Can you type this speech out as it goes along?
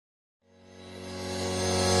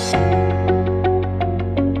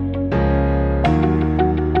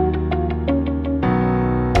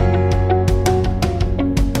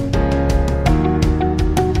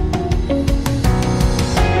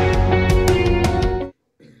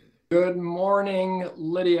Good morning,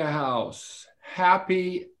 Lydia House.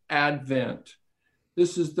 Happy Advent.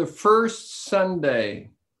 This is the first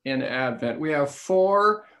Sunday in Advent. We have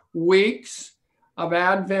 4 weeks of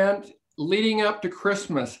Advent leading up to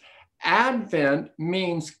Christmas. Advent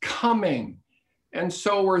means coming. And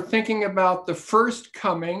so we're thinking about the first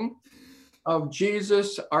coming of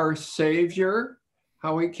Jesus, our Savior,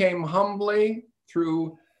 how he came humbly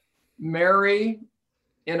through Mary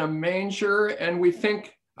in a manger, and we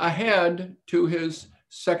think ahead to his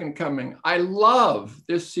second coming. I love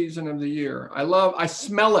this season of the year. I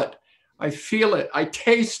smell it, I feel it, I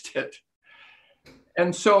taste it.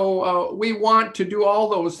 And so we want to do all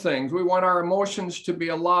those things. We want our emotions to be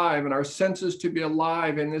alive and our senses to be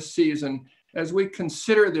alive in this season as we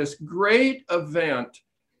consider this great event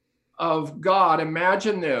of God.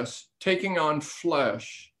 Imagine this, taking on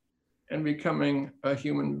flesh and becoming a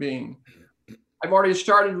human being. I've already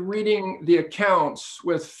started reading the accounts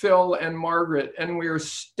with Phil and Margaret, and we are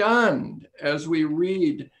stunned as we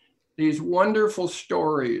read these wonderful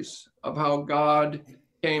stories of how God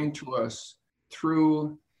came to us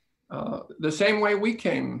through the same way we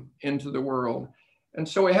came into the world. And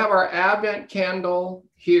so we have our Advent candle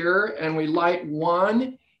here, and we light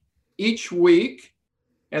one each week,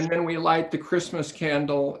 and then we light the Christmas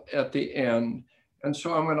candle at the end. And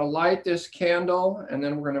so I'm going to light this candle, and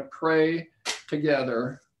then we're going to pray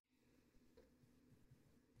together.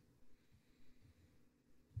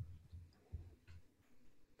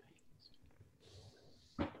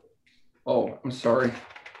 Oh, I'm sorry.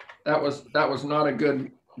 That was not a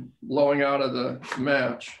good blowing out of the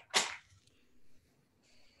match.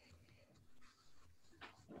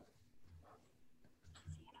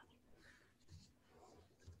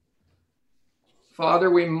 Father,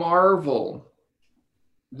 we marvel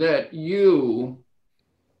that you,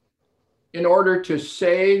 in order to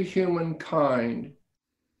save humankind,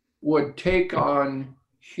 would take on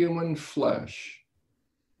human flesh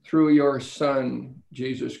through your Son,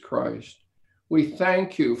 Jesus Christ. We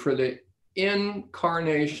thank you for the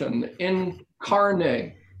incarnation,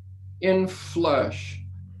 incarnate, in flesh,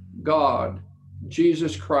 God,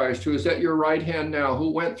 Jesus Christ, who is at your right hand now,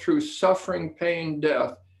 who went through suffering, pain,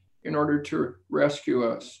 death in order to rescue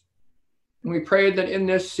us. And we pray that in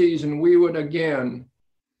this season we would again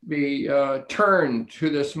be turned to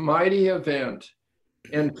this mighty event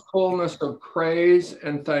in fullness of praise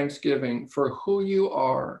and thanksgiving for who you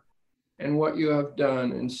are and what you have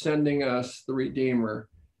done in sending us the Redeemer,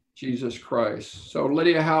 Jesus Christ. So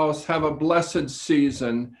Lydia House, have a blessed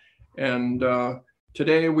season. And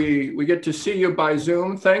today we get to see you by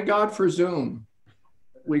Zoom. Thank God for Zoom.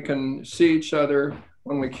 We can see each other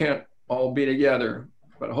when we can't all be together,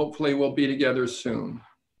 but hopefully we'll be together soon.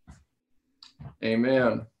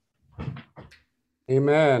 Amen.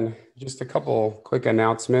 Amen. Just a couple quick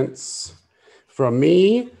announcements from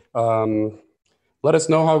me. Let us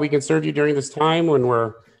know how we can serve you during this time when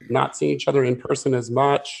we're not seeing each other in person as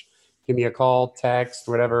much. Give me a call, text,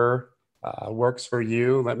 whatever works for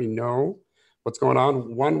you. Let me know what's going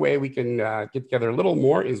on. One way we can get together a little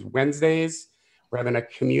more is Wednesdays. We're having a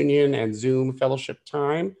communion and Zoom fellowship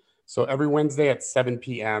time. So every Wednesday at 7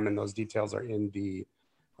 p.m. and those details are in the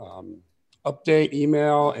update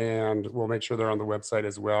email, and we'll make sure they're on the website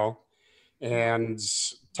as well. And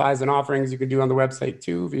tithes and offerings you can do on the website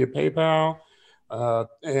too via PayPal.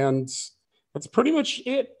 And that's pretty much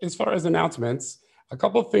it as far as announcements. A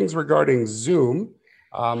couple of things regarding Zoom.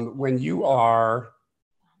 When you are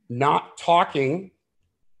not talking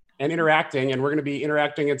and interacting, and we're going to be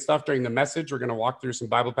interacting and stuff during the message, we're going to walk through some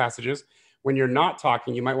Bible passages. When you're not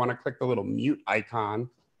talking, you might want to click the little mute icon.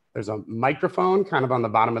 There's a microphone kind of on the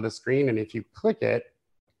bottom of the screen, and if you click it,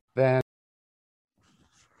 then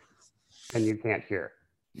you can't hear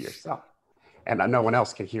yourself. And no one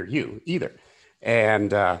else can hear you either.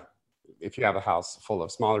 And if you have a house full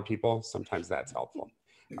of smaller people, sometimes that's helpful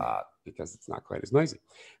because it's not quite as noisy.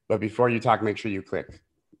 But before you talk, make sure you click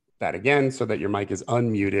that again so that your mic is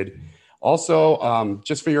unmuted. Also,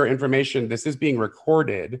 just for your information, this is being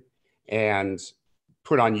recorded and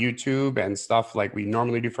put on YouTube and stuff like we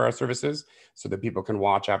normally do for our services so that people can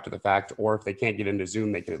watch after the fact, or if they can't get into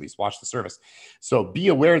Zoom, they can at least watch the service. So be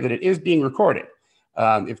aware that it is being recorded.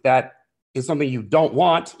 If that is something you don't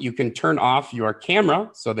want, you can turn off your camera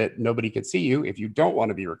so that nobody can see you if you don't want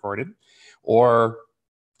to be recorded, or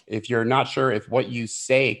if you're not sure if what you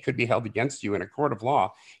say could be held against you in a court of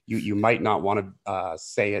law, you might not want to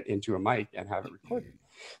say it into a mic and have it recorded.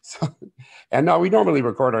 So, and no, we normally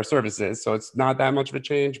record our services, so it's not that much of a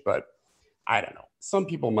change, but I don't know. Some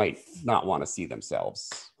people might not want to see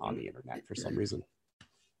themselves on the internet for some reason.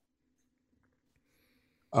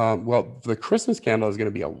 Well, the Christmas candle is going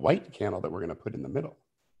to be a white candle that we're going to put in the middle.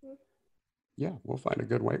 Yeah, we'll find a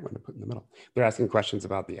good white one to put in the middle. They're asking questions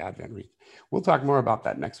about the Advent wreath. We'll talk more about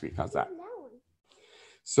that next week. How's that?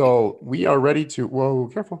 So we are ready to, whoa,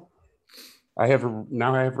 careful.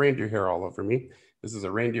 Now I have reindeer hair all over me. This is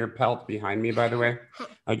a reindeer pelt behind me, by the way.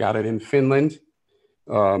 I got it in Finland.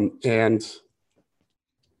 And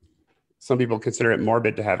some people consider it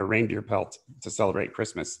morbid to have a reindeer pelt to celebrate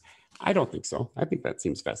Christmas. I don't think so. I think that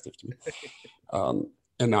seems festive to me.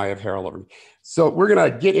 And now I have hair all over me. So we're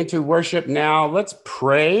going to get into worship now. Let's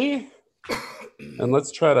pray. And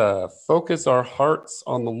let's try to focus our hearts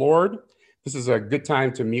on the Lord. This is a good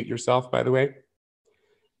time to mute yourself, by the way.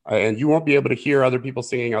 And you won't be able to hear other people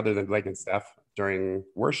singing other than Blake and Steph during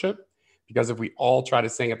worship, because if we all try to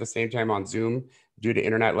sing at the same time on Zoom due to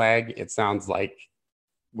internet lag, it sounds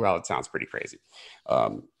pretty crazy.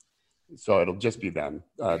 So it'll just be them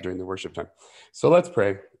during the worship time. So let's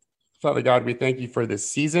pray. Father God, we thank you for this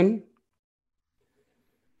season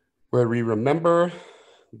where we remember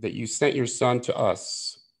that you sent your son to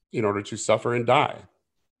us in order to suffer and die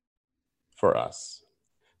for us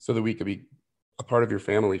so that we could be a part of your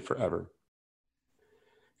family forever.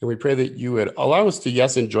 And we pray that you would allow us to,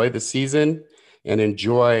 yes, enjoy the season and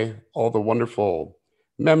enjoy all the wonderful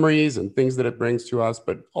memories and things that it brings to us,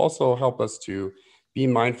 but also help us to be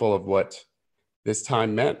mindful of what this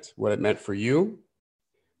time meant, what it meant for you,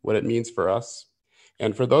 what it means for us.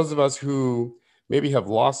 And for those of us who maybe have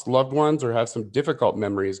lost loved ones or have some difficult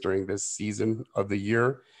memories during this season of the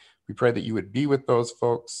year, we pray that you would be with those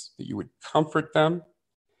folks, that you would comfort them.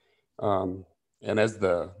 And as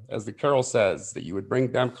the carol says, that you would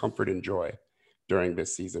bring them comfort and joy during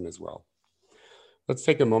this season as well. Let's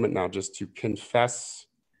take a moment now just to confess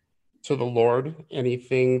to the Lord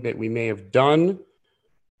anything that we may have done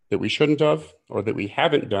that we shouldn't have, or that we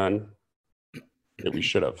haven't done that we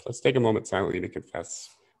should have. Let's take a moment silently to confess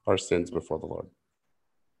our sins before the Lord.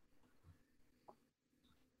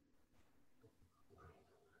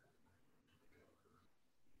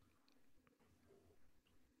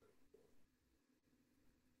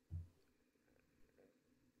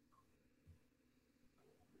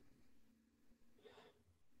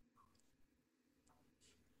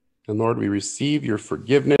 And Lord, we receive your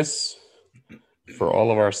forgiveness for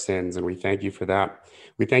all of our sins, and we thank you for that.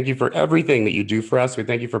 We thank you for everything that you do for us. We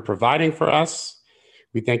thank you for providing for us.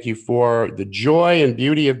 We thank you for the joy and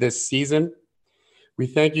beauty of this season. We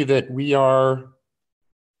thank you that we are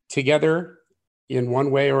together in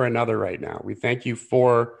one way or another right now. We thank you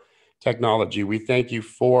for technology. We thank you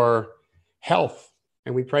for health,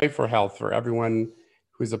 and we pray for health for everyone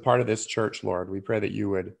who's a part of this church, Lord. We pray that you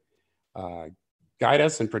would guide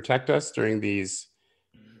us and protect us during these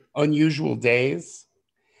unusual days.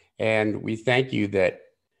 And we thank you that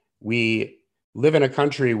we live in a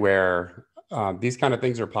country where these kind of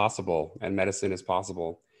things are possible and medicine is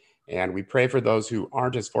possible. And we pray for those who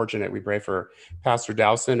aren't as fortunate. We pray for Pastor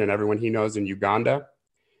Dowson and everyone he knows in Uganda.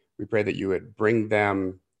 We pray that you would bring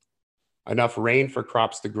them enough rain for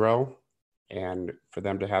crops to grow and for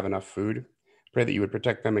them to have enough food. Pray that you would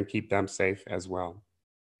protect them and keep them safe as well.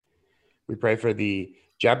 We pray for the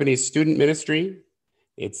Japanese student ministry.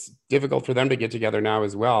 It's difficult for them to get together now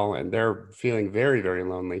as well, and they're feeling very, very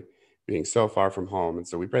lonely being so far from home. And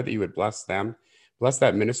so we pray that you would bless them, bless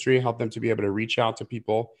that ministry, help them to be able to reach out to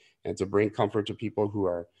people and to bring comfort to people who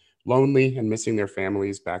are lonely and missing their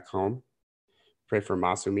families back home. Pray for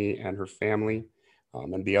Masumi and her family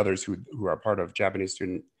and the others who are part of Japanese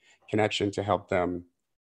Student Connection to help them,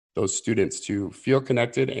 those students, to feel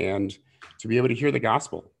connected and to be able to hear the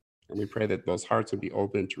gospel. And we pray that those hearts would be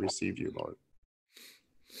open to receive you, Lord.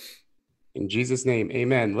 In Jesus' name,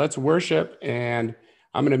 amen. Let's worship, and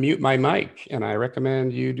I'm going to mute my mic, and I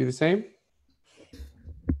recommend you do the same.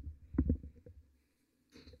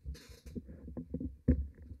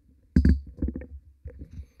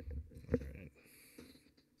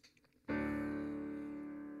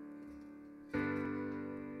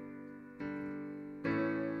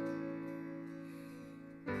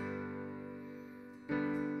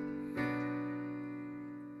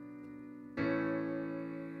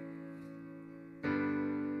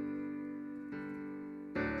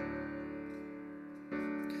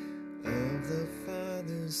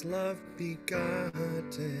 Love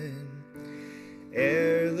begotten,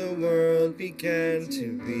 ere the world began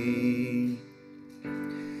to be.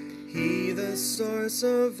 He the source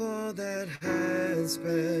of all that has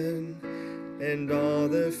been, and all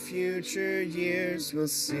the future years will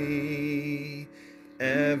see.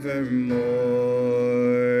 Evermore,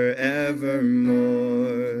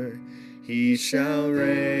 evermore, he shall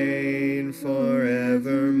reign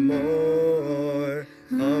forevermore.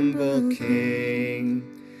 humble King,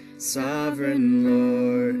 sovereign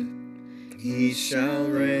Lord, he shall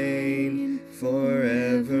reign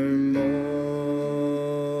forevermore.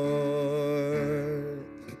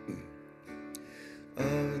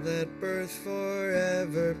 Oh, that birth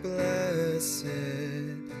forever blessed,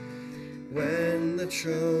 when the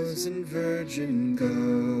chosen virgin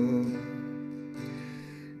go,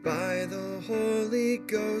 by the Holy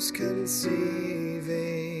Ghost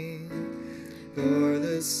conceiving, for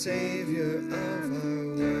the Savior of our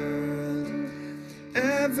world.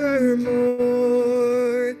 Evermore,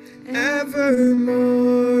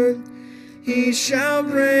 evermore, he shall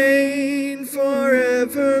reign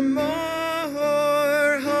forevermore.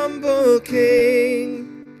 Humble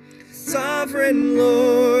King, sovereign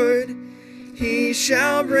Lord, he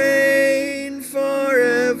shall reign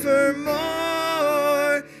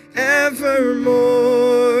forevermore.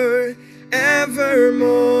 Evermore,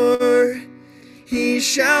 evermore, he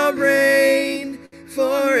shall reign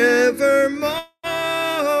forevermore.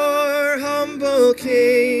 Humble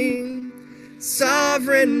King,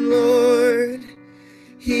 sovereign Lord,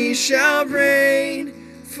 he shall reign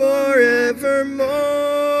forevermore.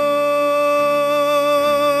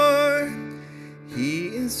 He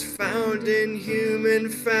is found in human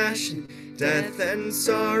fashion, death and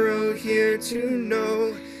sorrow here to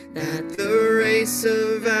know, that the race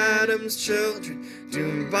of Adam's children,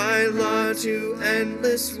 doomed by law to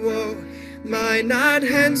endless woe, might not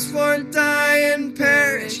henceforth die and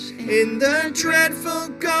perish in the dreadful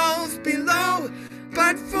gulf below,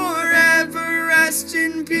 but forever rest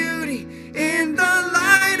in beauty in the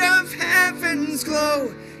light of heaven's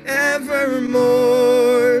glow.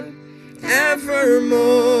 Evermore,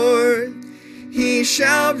 evermore, he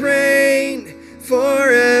shall reign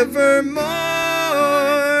forevermore.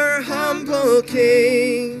 Humble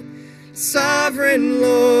King, sovereign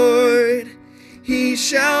Lord, he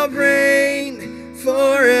shall reign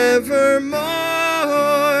forevermore.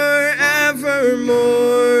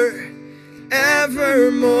 Evermore,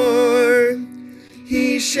 evermore,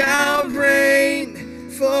 he shall reign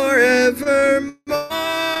forevermore.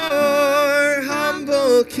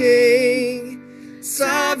 Humble King,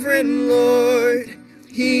 sovereign Lord,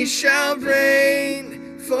 he shall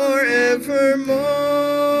reign forevermore.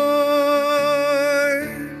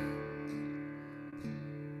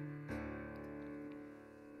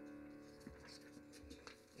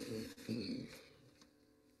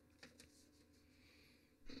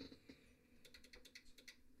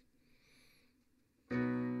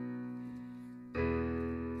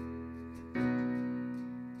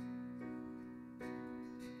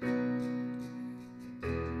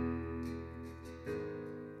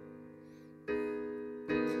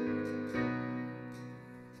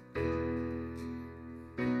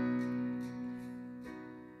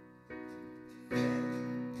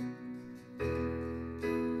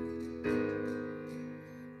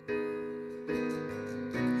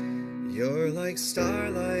 You're like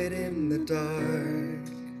starlight in the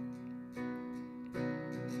dark,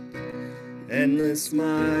 endless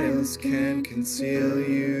miles can't conceal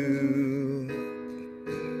you.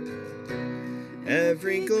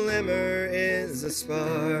 Every glimmer is a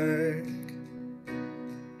spark,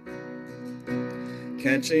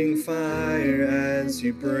 catching fire as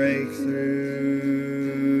you break through.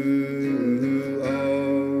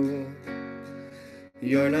 Oh,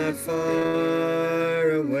 you're not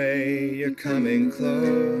far away, you're coming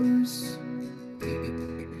close.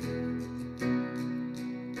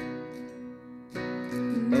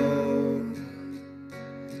 Oh,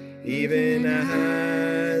 even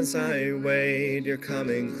as I wait, you're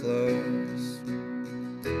coming close.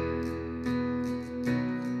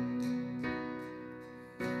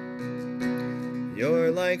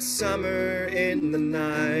 You're like summer in the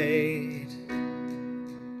night.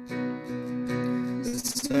 The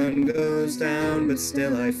sun goes down, but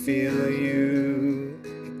still I feel you.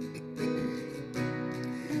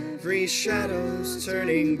 Every shadow's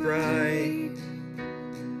turning bright,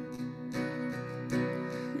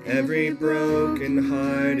 every broken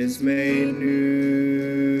heart is made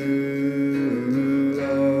new.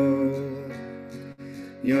 Oh,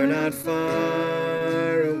 you're not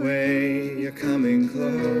far away, you're coming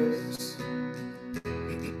close.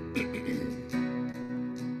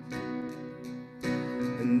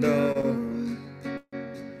 And oh,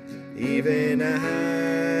 even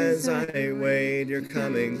as I wait, you're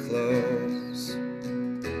coming close.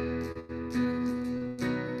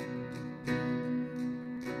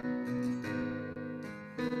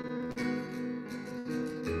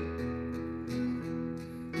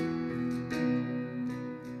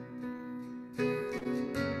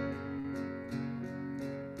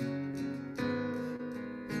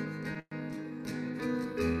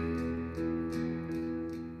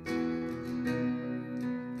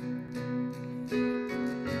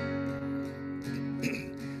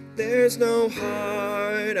 There's no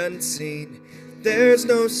heart unseen. There's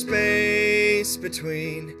no space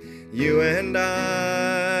between you and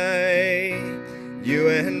I. You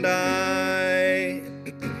and I.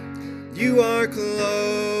 You are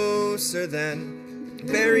closer than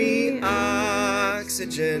very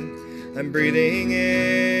oxygen I'm breathing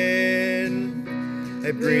in.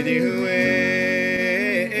 I breathe you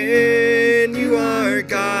in. You are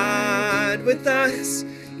God with us.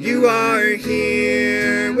 You are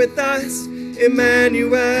here with us. Emmanuel,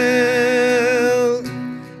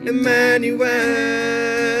 Emmanuel.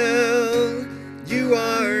 You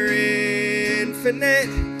are infinite.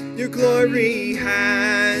 Your glory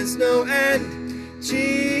has no end.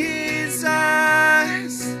 Jesus,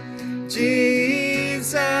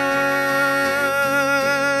 Jesus.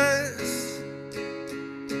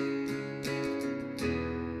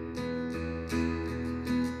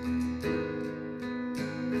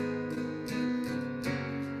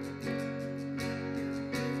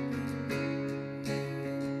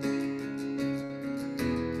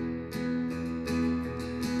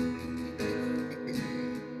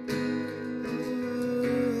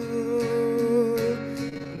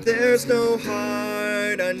 There's no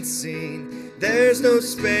heart unseen. There's no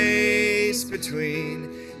space between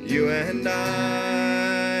you and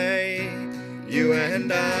I. You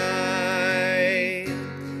and I.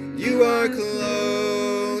 You are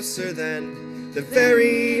closer than the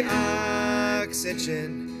very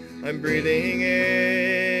oxygen I'm breathing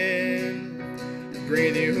in.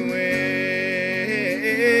 Breathe you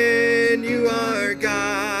in. You are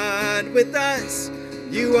God with us.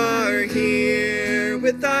 You are here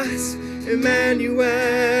with us. Emmanuel,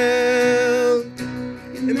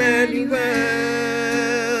 Emmanuel.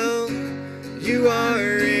 You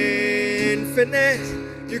are infinite.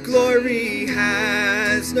 Your glory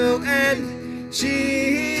has no end.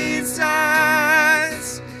 Jesus,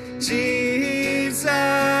 Jesus.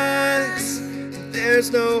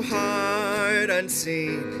 There's no heart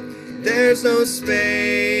unseen. There's no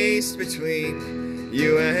space between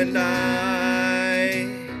you and I.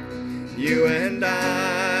 You and I.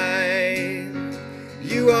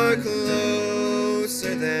 You are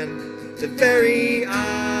closer than the very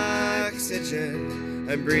oxygen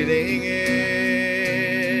I'm breathing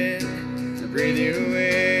in. I breathe you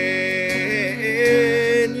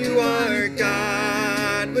in. You are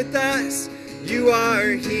God with us. You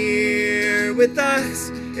are here with us.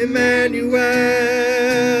 Emmanuel,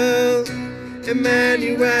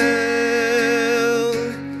 Emmanuel.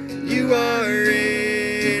 You are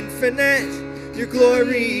infinite. Your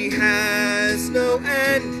glory has no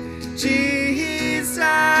end. Jesus,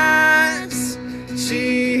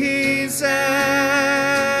 Jesus.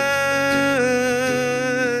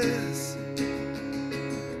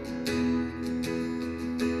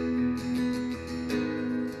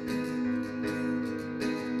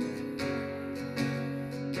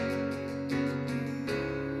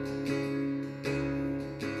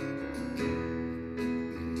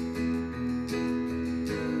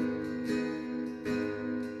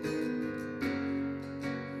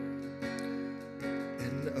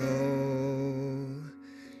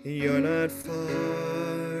 You're not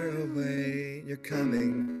far away, you're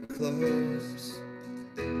coming close.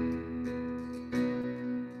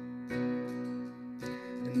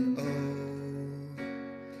 And oh,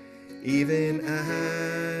 even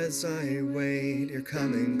as I wait, you're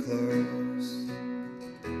coming close.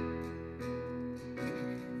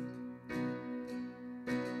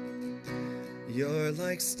 You're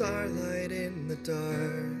like starlight in the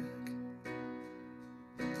dark.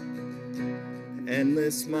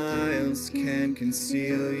 Endless miles can't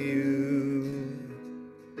conceal you.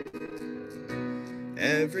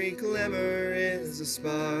 Every glimmer is a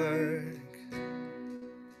spark,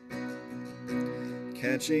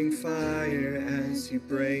 catching fire as you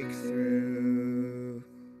break through.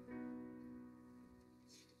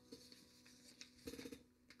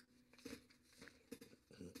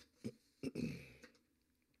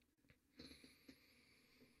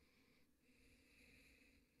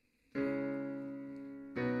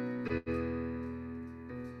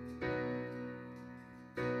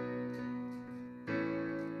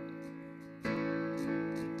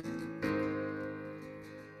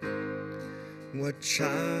 What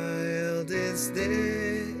child is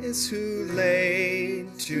this who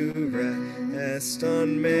laid to rest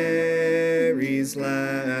on Mary's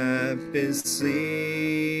lap is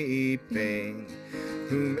sleeping,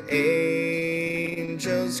 whom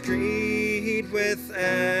angels greet with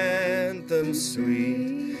anthems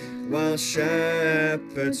sweet, while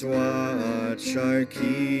shepherds watch are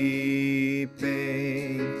keeping?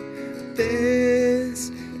 This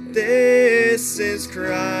This is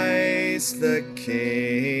Christ the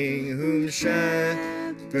King, whom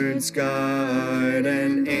shepherds guard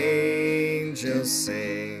and angels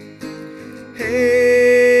sing.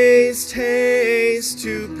 Haste, haste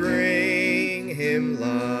to bring him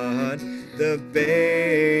laud, the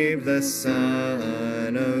babe, the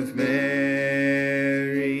Son of Mary.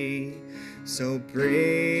 So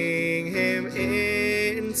bring him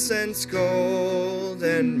incense, gold,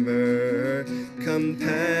 and myrrh. Come,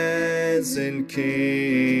 peasant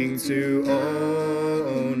king, to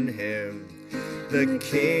own him. The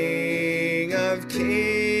King of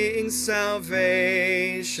kings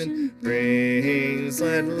salvation brings.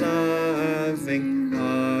 Let loving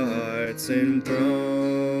hearts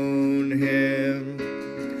enthrone him.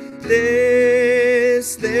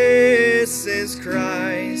 This is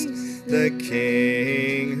Christ the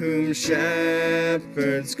King, whom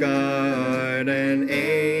shepherds guard and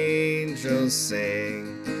angels sing.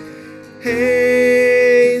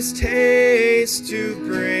 Haste, haste to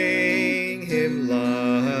bring him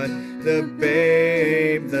laud, the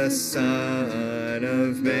babe, the Son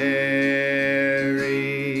of Mary.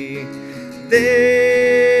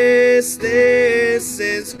 This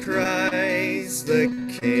is Christ the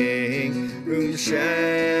King, whom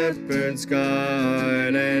shepherds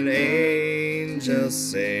guard and angels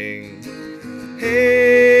sing.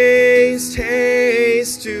 Haste,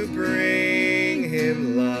 haste to bring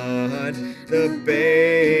him laud, the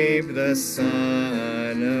babe, the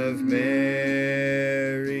Son of Mary.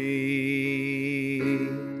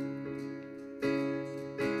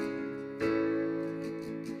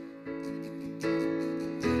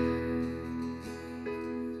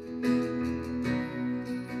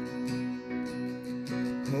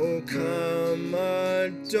 Oh, come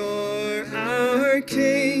adore our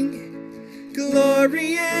King.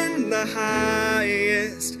 Glory in the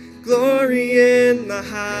highest, glory in the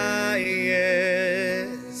highest.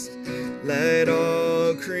 Let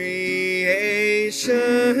all creation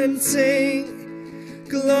sing.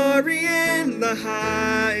 Glory in the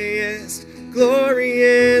highest, glory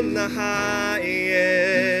in the highest.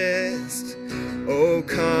 Oh,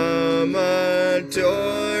 come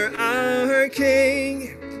adore our King.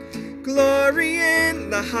 Glory in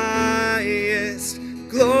the highest,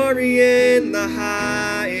 glory in the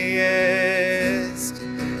highest.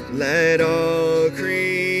 Let all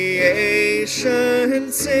creation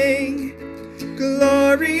sing.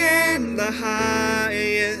 Glory in the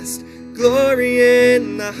highest, glory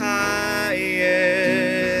in the highest.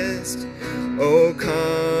 Oh,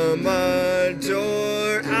 come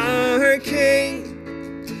adore our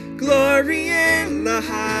King. Glory in the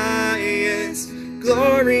highest,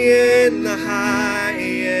 glory in the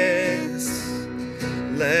highest.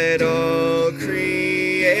 Let all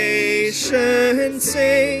creation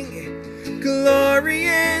sing. Glory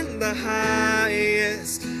in the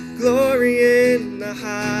highest, glory in the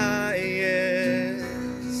highest.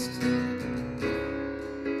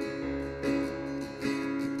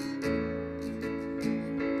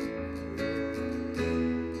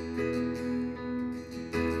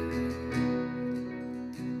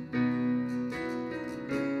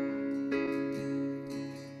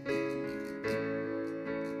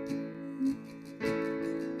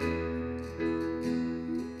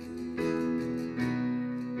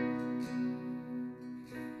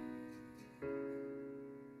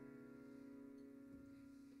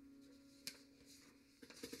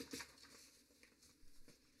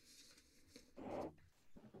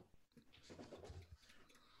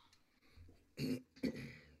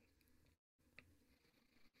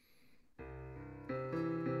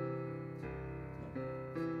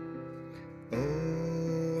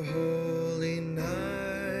 Oh, holy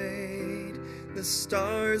night, the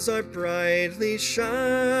stars are brightly shining.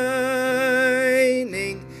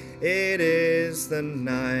 It is the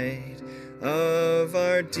night of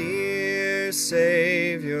our dear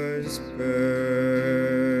Savior's birth.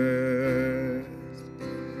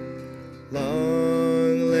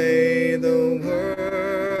 Long lay the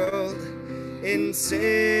world in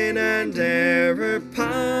sin and error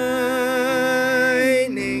pining,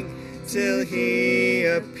 till he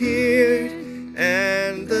appeared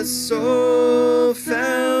and the soul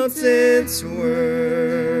felt its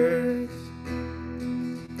worth.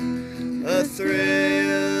 A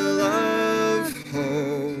thrill of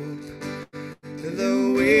hope,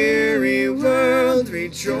 the weary world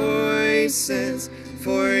rejoices,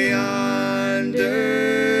 for yonder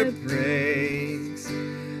breaks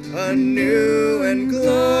a new and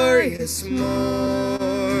glorious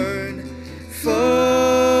morn. Fall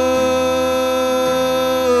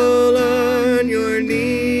on your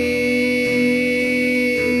knees,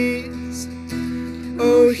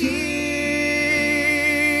 oh,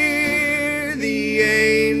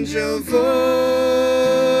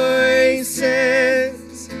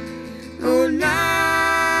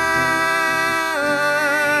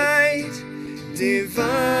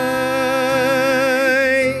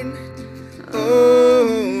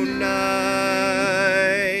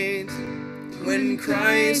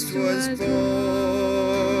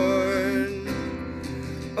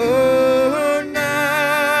 O night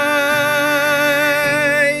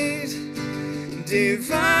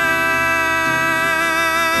divine,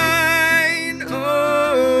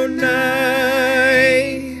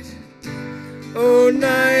 O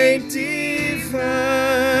night divine.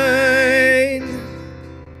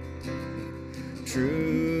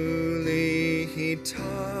 Truly he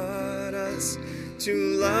taught us to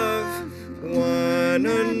love one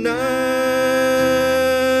another.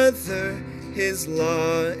 His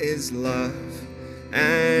law is love,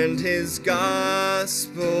 and his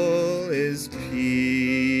gospel is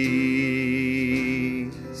peace.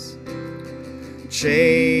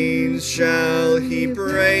 Chains shall he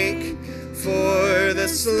break, for the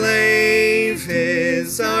slave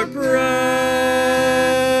is our brother,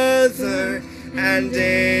 and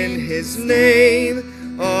in his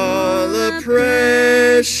name all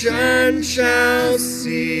oppression shall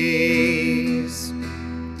cease.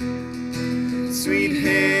 Sweet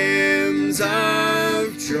hymns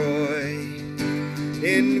of joy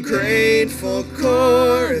in grateful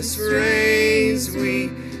chorus raise we,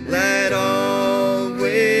 let all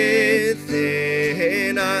within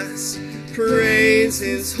us praise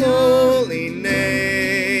his holy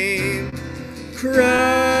name. Christ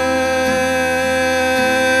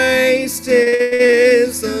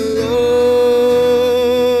is the Lord.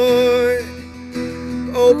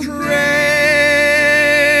 Oh, praise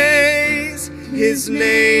his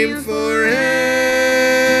name forever.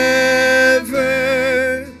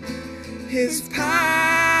 His power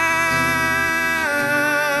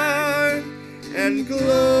and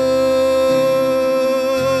glory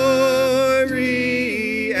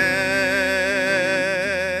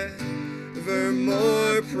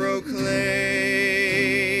evermore proclaim.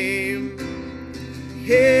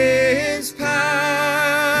 His power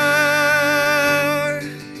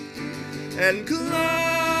and glory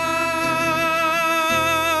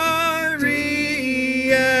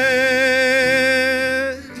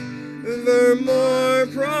evermore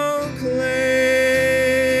proclaim.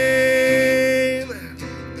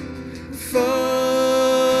 Fall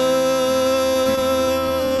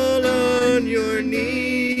on your knees.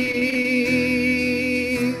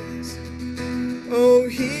 Oh,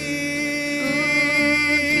 hear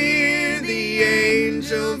the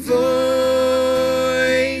angel voices.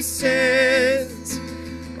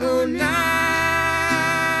 Oh, night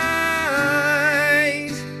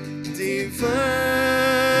divine.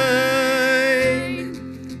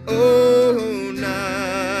 Oh,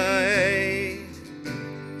 night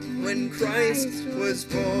when Christ was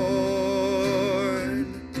born.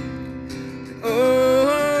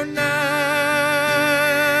 Oh, night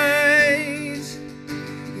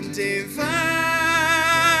divine.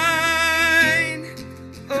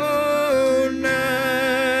 Oh, night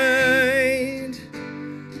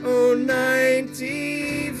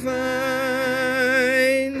divine.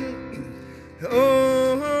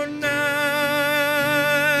 Oh, night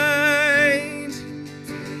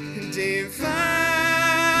divine.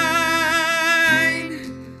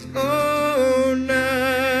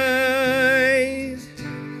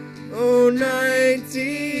 Oh, night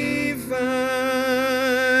divine.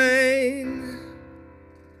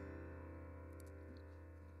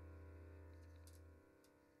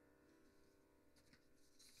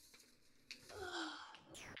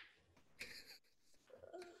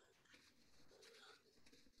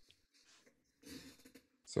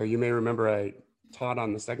 So you may remember I taught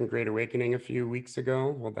on the Second Great Awakening a few weeks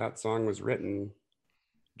ago. Well, that song was written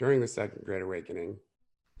during the Second Great Awakening.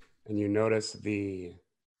 And you notice the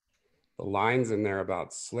lines in there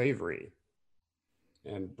about slavery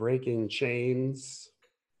and breaking chains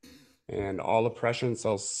and all oppression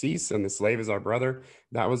shall cease and the slave is our brother.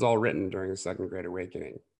 That was all written during the Second Great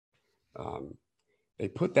Awakening. They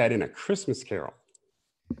put that in a Christmas carol.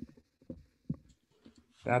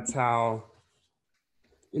 That's how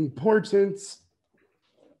important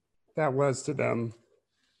that was to them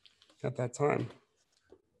at that time,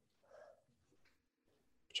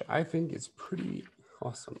 which I think is pretty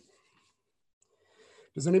awesome.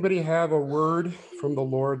 Does anybody have a word from the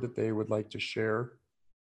Lord that they would like to share?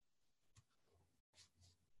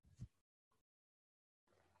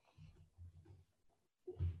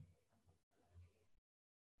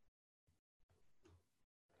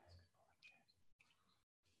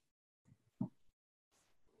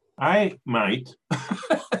 I might.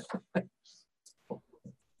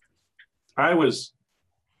 I was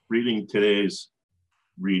reading today's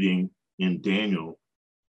reading in Daniel,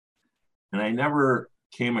 and I never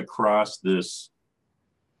came across this.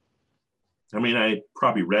 I mean, I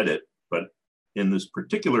probably read it, but in this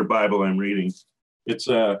particular Bible I'm reading, it's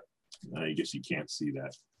a I guess you can't see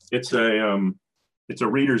that. It's a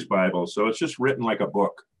reader's Bible, so it's just written like a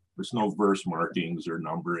book. There's no verse markings or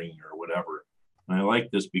numbering or whatever. And I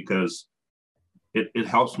like this because it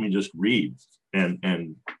helps me just read and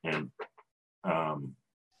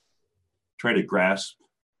try to grasp,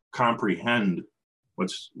 comprehend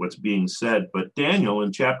what's being said. But Daniel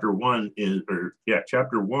in chapter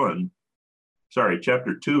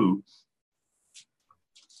 2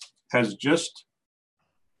 has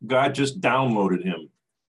God just downloaded him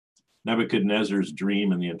Nebuchadnezzar's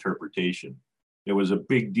dream and the interpretation. It was a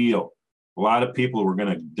big deal. A lot of people were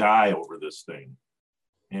going to die over this thing.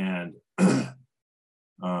 And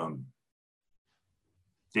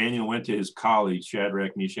Daniel went to his colleagues,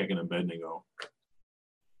 Shadrach, Meshach, and Abednego.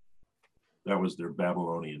 That was their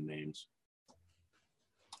Babylonian names.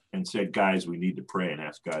 And said, guys, we need to pray and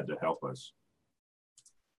ask God to help us.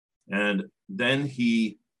 And then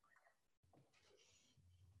he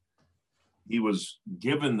was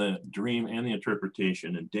given the dream and the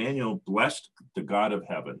interpretation, and Daniel blessed the God of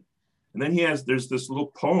heaven. And then there's this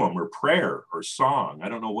little poem or prayer or song. I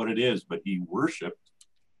don't know what it is, but he worshiped.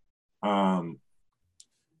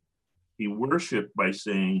 He worshiped by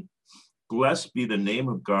saying, blessed be the name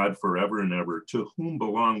of God forever and ever, to whom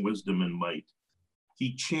belong wisdom and might.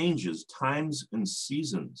 He changes times and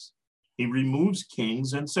seasons. He removes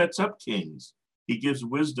kings and sets up kings. He gives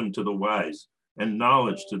wisdom to the wise and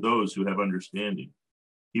knowledge to those who have understanding.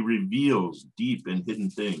 He reveals deep and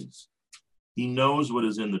hidden things. He knows what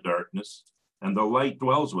is in the darkness, and the light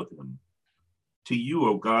dwells with him. To you,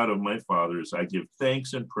 O God of my fathers, I give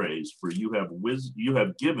thanks and praise, for you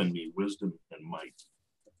have given me wisdom and might.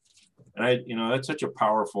 And that's such a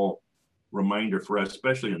powerful reminder for us,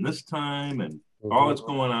 especially in this time and all that's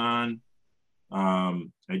going on.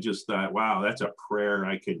 I just thought, wow, that's a prayer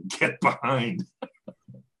I could get behind.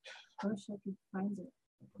 I wish I could find it.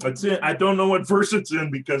 That's it. I don't know what verse it's in,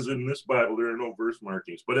 because in this Bible there are no verse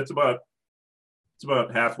markings, but it's about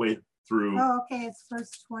halfway through. Oh, okay, it's verse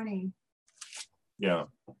 20. Yeah.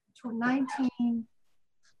 19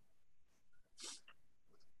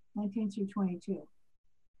 through 22.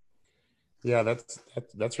 Yeah,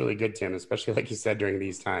 that's really good, Tim, especially like you said, during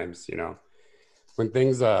these times, when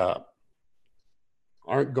things aren't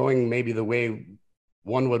going maybe the way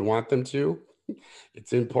one would want them to.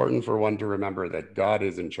 It's important for one to remember that God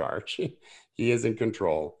is in charge. He is in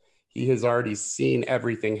control. He has already seen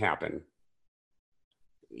everything happen.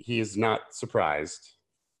 He is not surprised.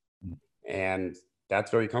 And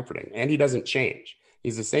that's very comforting. And he doesn't change.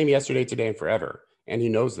 He's the same yesterday, today, and forever. And he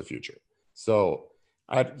knows the future. So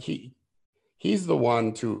he's the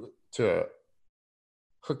one to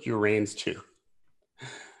hook your reins to.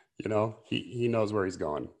 He knows where he's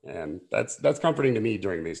going. And that's comforting to me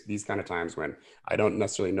during these kind of times when I don't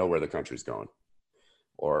necessarily know where the country's going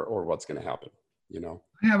or what's going to happen,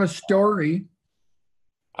 I have a story.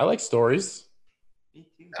 I like stories.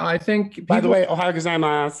 I think By the way, ohayou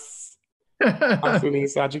gozaimasu. Asumi,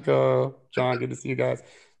 Sachiko, John, good to see you guys.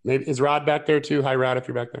 Maybe is Rod back there too? Hi, Rod, if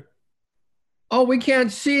you're back there. Oh, we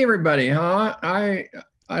can't see everybody, huh?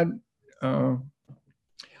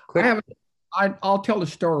 I'll tell the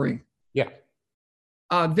story. Yeah.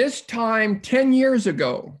 This time 10 years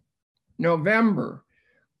ago, November,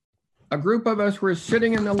 a group of us were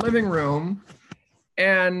sitting in the living room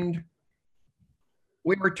and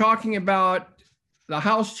we were talking about the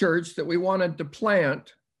house church that we wanted to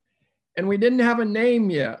plant, and we didn't have a name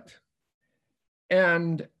yet.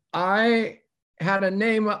 And I had a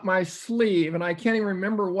name up my sleeve and I can't even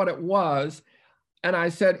remember what it was. And I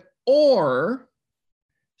said, or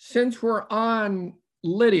since we're on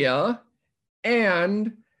Lydia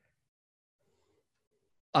and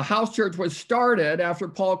a house church was started after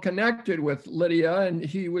Paul connected with Lydia and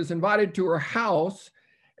he was invited to her house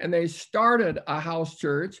and they started a house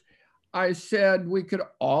church, I said we could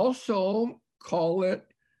also call it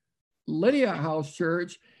Lydia House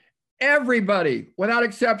Church. Everybody, without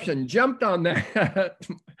exception, jumped on that.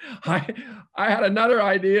 I had another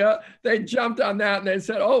idea. They jumped on that and they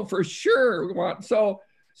said, oh, for sure we want. So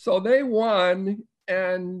they won,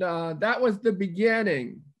 and that was the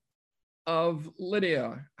beginning of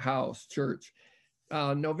Lydia House Church,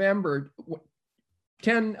 November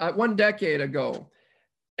 1 decade ago.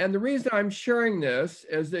 And the reason I'm sharing this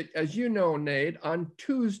is that, as you know, Nate, on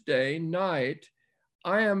Tuesday night,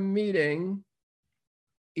 I am meeting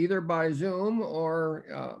either by Zoom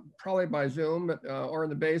or probably by Zoom or in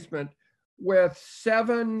the basement with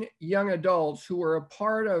 7 young adults who were a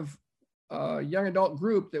part of a young adult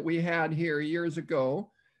group that we had here years ago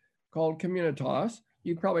called Communitas.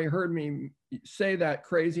 You probably heard me say that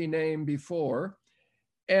crazy name before.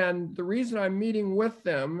 And the reason I'm meeting with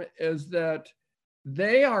them is that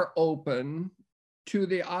they are open to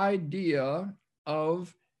the idea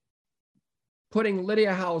of putting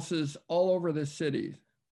Lydia houses all over the city.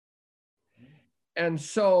 And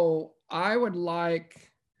so I would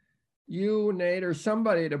like you, Nate, or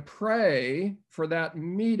somebody to pray for that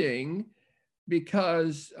meeting,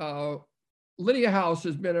 because Lydia House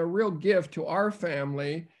has been a real gift to our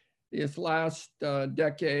family this last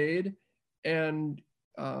decade. And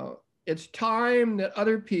it's time that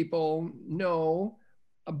other people know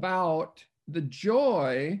about the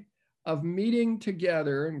joy of meeting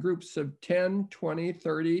together in groups of 10, 20,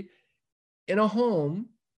 30 in a home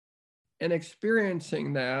and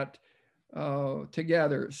experiencing that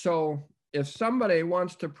together. So if somebody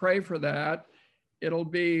wants to pray for that, it'll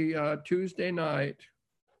be Tuesday night.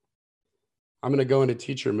 I'm going to go into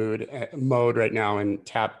teacher mode right now and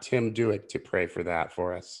tap Tim Dewitt to pray for that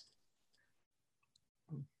for us.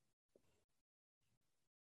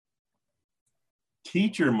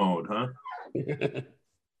 Teacher mode, huh?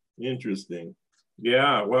 Interesting.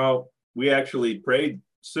 Yeah, well, we actually prayed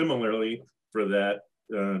similarly for that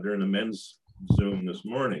during the men's Zoom this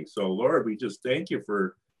morning. So Lord, we just thank you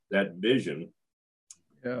for that vision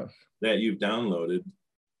that you've downloaded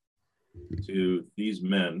to these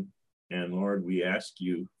men. And Lord, we ask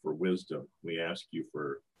you for wisdom. We ask you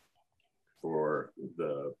for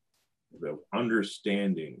the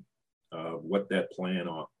understanding of what that plan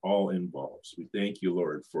all involves. We thank you,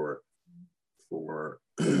 Lord, for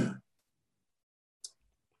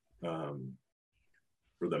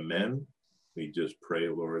the men. We just pray,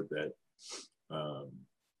 Lord, that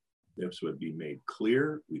this would be made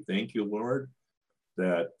clear. We thank you, Lord,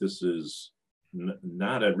 that this is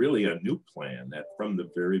not really a new plan, that from the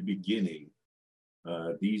very beginning,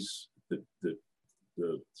 the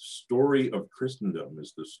story of Christendom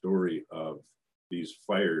is the story of these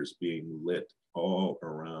fires being lit all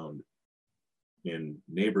around in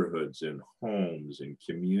neighborhoods, in homes, in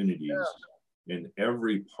communities, in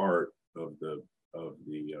every part of the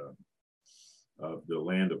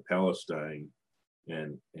land of Palestine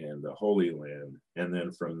and the Holy Land. And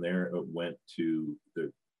then from there it went to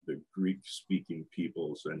the Greek-speaking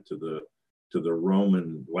peoples and to the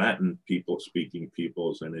Roman Latin speaking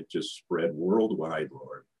peoples, and it just spread worldwide,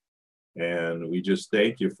 Lord. And we just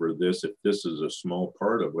thank you for this. If this is a small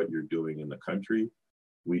part of what you're doing in the country,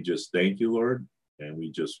 we just thank you, Lord. And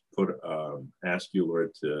we just ask you,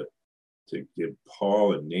 Lord, to give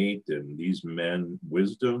Paul and Nate and these men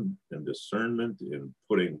wisdom and discernment in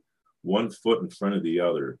putting one foot in front of the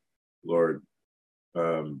other, Lord.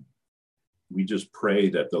 We just pray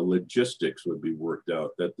that the logistics would be worked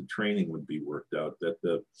out, that the training would be worked out, that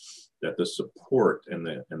the support and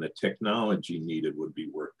the technology needed would be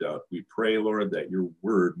worked out. We pray, Lord, that your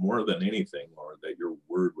word, more than anything, Lord, that your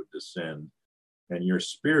word would descend and your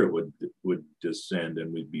spirit would descend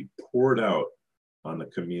and would be poured out on the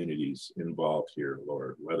communities involved here,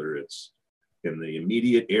 Lord, whether it's in the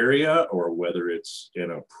immediate area or whether it's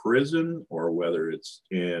in a prison or whether it's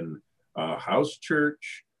in a house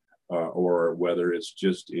church, or whether it's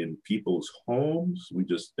just in people's homes. We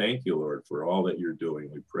just thank you, Lord, for all that you're doing.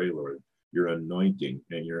 We pray, Lord, your anointing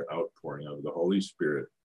and your outpouring of the Holy Spirit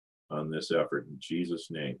on this effort. In Jesus'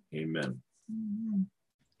 name, amen.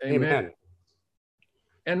 Amen.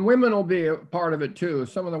 And women will be a part of it too.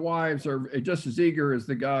 Some of the wives are just as eager as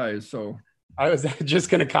the guys. So I was just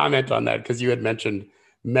going to comment on that because you had mentioned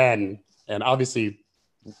men, and obviously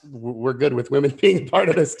we're good with women being part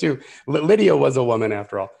of this too. Lydia was a woman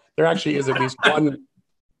after all. There actually is at least one.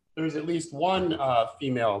 There's at least one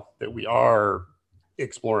female that we are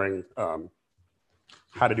exploring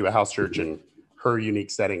how to do a house church in her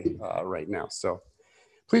unique setting right now. So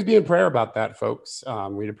please be in prayer about that, folks.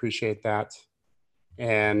 We'd appreciate that.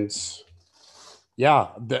 And yeah,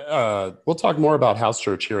 we'll talk more about house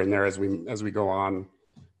church here and there as we go on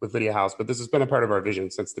with Lydia House. But this has been a part of our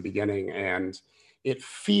vision since the beginning, and it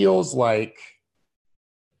feels like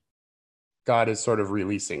God is sort of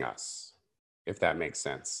releasing us, if that makes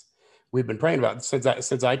sense. We've been praying about it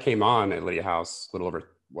since I came on at Lydia House a little over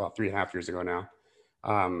 3.5 years ago now.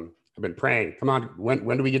 I've been praying, come on,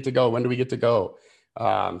 when do we get to go? When do we get to go?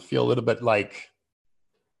 Feel a little bit like,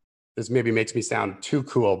 this maybe makes me sound too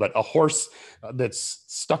cool, but a horse that's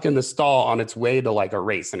stuck in the stall on its way to like a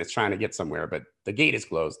race and it's trying to get somewhere, but the gate is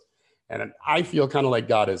closed. And I feel kind of like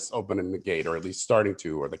God is opening the gate, or at least starting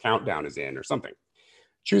to, or the countdown is in or something.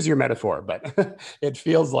 Choose your metaphor, but it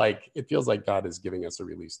feels like God is giving us a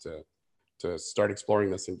release to start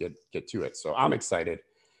exploring this and get to it. So I'm excited,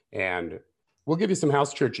 and we'll give you some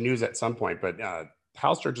house church news at some point, but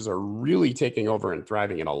house churches are really taking over and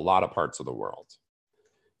thriving in a lot of parts of the world.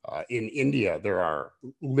 In India, there are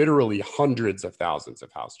literally hundreds of thousands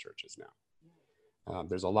of house churches now.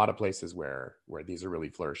 There's a lot of places where these are really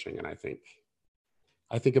flourishing, and I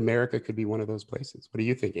think America could be one of those places. What do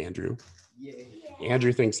you think, Andrew? Yay.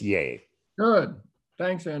 Andrew thinks yay. Good.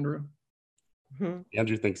 Thanks, Andrew.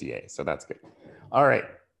 Andrew thinks yay, so that's good. All right.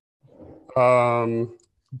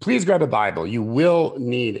 Please grab a Bible. You will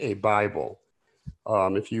need a Bible.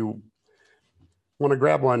 If you want to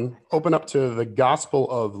grab one, open up to the Gospel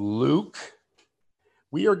of Luke.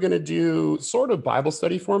 We are going to do sort of Bible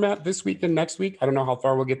study format this week and next week. I don't know how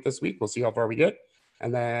far we'll get this week. We'll see how far we get.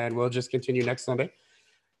 And then we'll just continue next Sunday.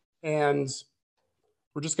 And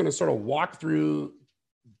we're just going to sort of walk through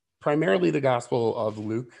primarily the Gospel of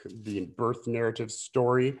Luke, the birth narrative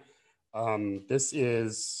story. This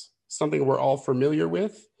is something we're all familiar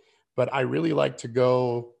with, but I really like to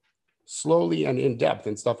go slowly and in depth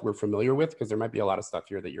in stuff we're familiar with, because there might be a lot of stuff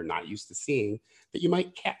here that you're not used to seeing that you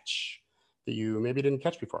might catch, that you maybe didn't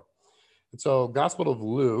catch before. And so Gospel of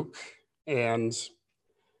Luke, and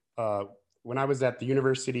when I was at the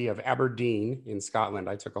University of Aberdeen in Scotland,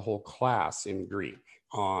 I took a whole class in Greek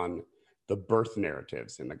on the birth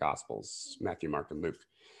narratives in the Gospels, Matthew, Mark, and Luke.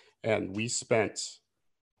 And we spent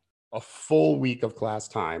a full week of class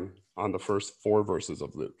time on the first 4 verses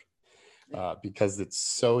of Luke because it's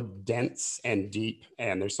so dense and deep,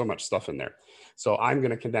 and there's so much stuff in there. So I'm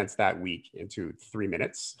going to condense that week into 3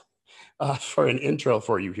 minutes for an intro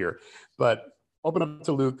for you here. But open up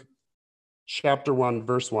to Luke chapter 1,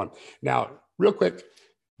 verse 1. Now, real quick,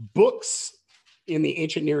 books in the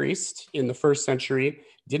ancient Near East in the first century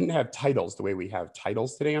didn't have titles the way we have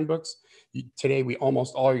titles today on books. Today, we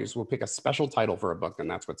almost always will pick a special title for a book, and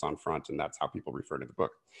that's what's on front, and that's how people refer to the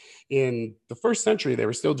book. In the first century, they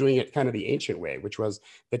were still doing it kind of the ancient way, which was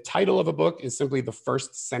the title of a book is simply the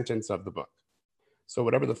first sentence of the book. So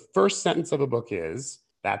whatever the first sentence of a book is,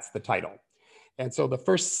 that's the title. And so the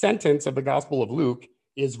first sentence of the Gospel of Luke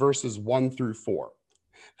is verses 1 through 4.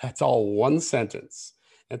 That's all one sentence.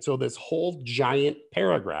 And so this whole giant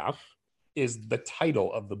paragraph is the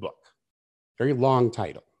title of the book. Very long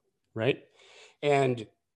title, right? And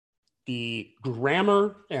the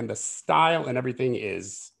grammar and the style and everything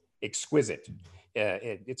is exquisite.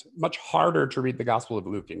 It's much harder to read the Gospel of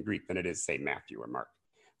Luke in Greek than it is, say, Matthew or Mark,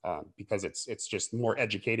 because it's just more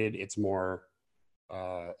educated. It's more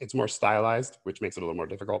stylized, which makes it a little more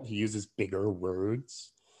difficult. He uses bigger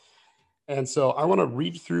words. And so I want to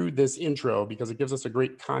read through this intro because it gives us a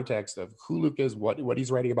great context of who Luke is, what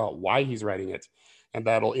he's writing about, why he's writing it, and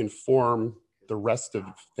that'll inform the rest of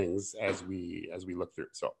things as we look through.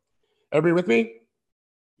 So everybody with me?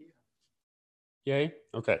 Yay?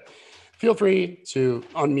 Okay. Feel free to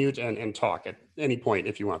unmute and talk at any point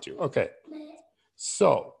if you want to. Okay.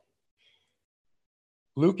 So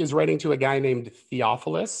Luke is writing to a guy named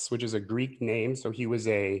Theophilus, which is a Greek name. So he was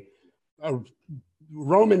a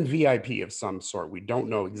Roman VIP of some sort. We don't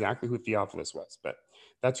know exactly who Theophilus was, but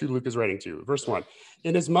that's who Luke is writing to. Verse 1,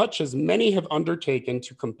 inasmuch as many have undertaken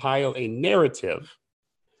to compile a narrative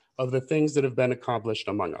of the things that have been accomplished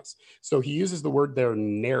among us. So he uses the word there,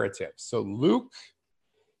 narrative. So Luke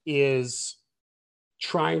is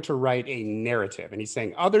trying to write a narrative, and he's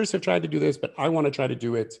saying others have tried to do this, but I want to try to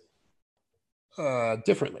do it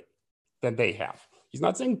differently than they have. He's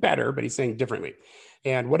not saying better, but he's saying differently.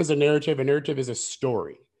 And what is a narrative? A narrative is a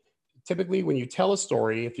story. Typically, when you tell a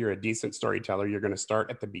story, if you're a decent storyteller, you're going to start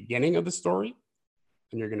at the beginning of the story,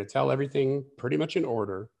 and you're going to tell everything pretty much in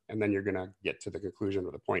order, and then you're going to get to the conclusion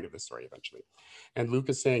or the point of the story eventually. And Luke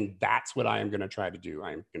is saying, that's what I am going to try to do.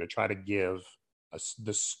 I'm going to try to give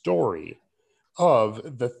the story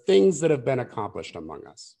of the things that have been accomplished among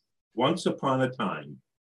us. Once upon a time.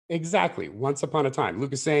 Exactly. Once upon a time.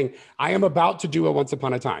 Luke is saying, I am about to do a once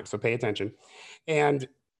upon a time. So pay attention. And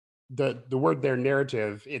the word there,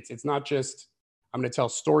 narrative, it's not just, I'm going to tell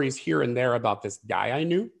stories here and there about this guy I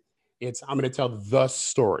knew. It's, I'm going to tell the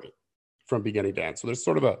story from beginning to end. So there's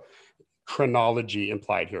sort of a chronology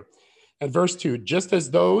implied here. And verse 2, just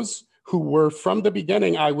as those who were from the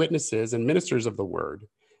beginning eyewitnesses and ministers of the word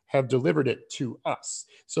have delivered it to us.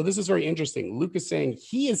 So this is very interesting. Luke is saying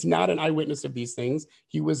he is not an eyewitness of these things.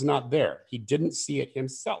 He was not there. He didn't see it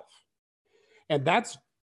himself. And that's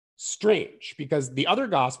strange because the other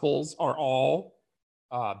gospels are all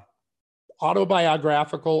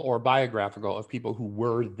autobiographical or biographical of people who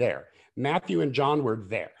were there. Matthew and John were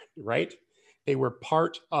there, right? They were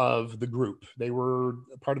part of the group. They were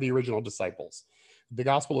part of the original disciples. The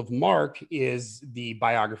Gospel of Mark is the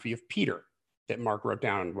biography of Peter that Mark wrote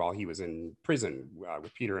down while he was in prison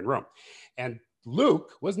with Peter in Rome. And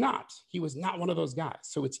Luke was not. He was not one of those guys.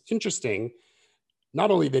 So it's interesting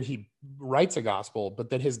not only that he writes a gospel, but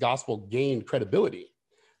that his gospel gained credibility.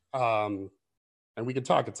 And we could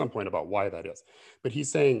talk at some point about why that is. But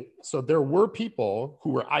he's saying, so there were people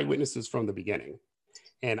who were eyewitnesses from the beginning.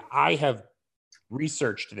 And I have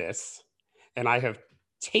researched this, and I have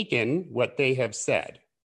taken what they have said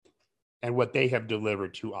and what they have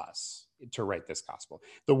delivered to us to write this gospel.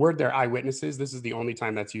 The word there, eyewitnesses, this is the only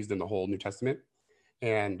time that's used in the whole New Testament.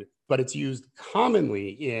 But it's used commonly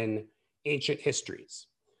in ancient histories.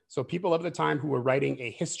 So people of the time who were writing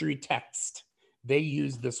a history text, they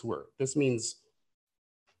used this word. This means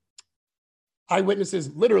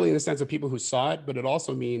eyewitnesses, literally in the sense of people who saw it, but it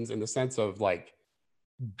also means in the sense of like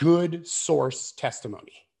good source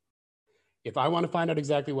testimony. If I want to find out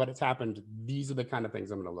exactly what has happened, these are the kind of things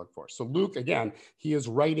I'm going to look for. So Luke, again, he is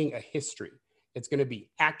writing a history. It's going to be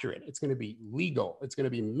accurate. It's going to be legal. It's going to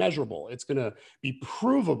be measurable. It's going to be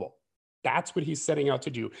provable. That's what he's setting out to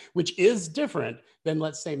do, which is different than,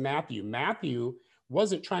 let's say, Matthew. Matthew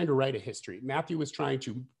wasn't trying to write a history. Matthew was trying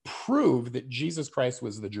to prove that Jesus Christ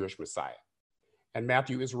was the Jewish Messiah. And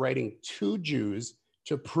Matthew is writing to Jews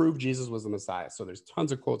to prove Jesus was the Messiah. So there's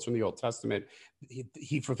tons of quotes from the Old Testament.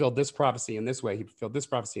 He fulfilled this prophecy in this way. He fulfilled this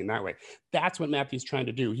prophecy in that way. That's what Matthew's trying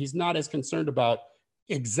to do. He's not as concerned about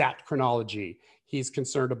exact chronology. He's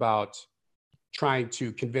concerned about trying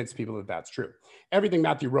to convince people that that's true. Everything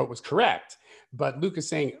Matthew wrote was correct, but Luke is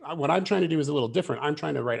saying, what I'm trying to do is a little different. I'm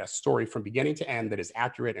trying to write a story from beginning to end that is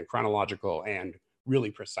accurate and chronological and really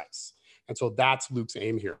precise. And so that's Luke's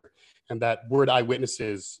aim here. And that word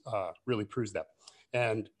eyewitnesses really proves that.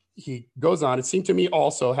 And he goes on, it seemed to me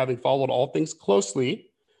also, having followed all things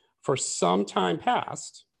closely for some time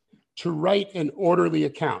past, to write an orderly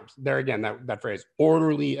account. There again, that phrase,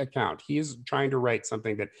 orderly account. He is trying to write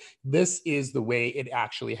something that this is the way it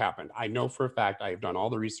actually happened. I know for a fact, I have done all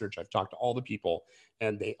the research, I've talked to all the people,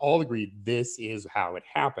 and they all agree this is how it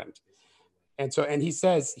happened. And he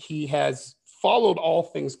says he has followed all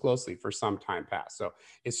things closely for some time past. So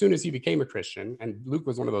as soon as he became a Christian, and Luke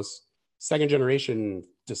was one of those second generation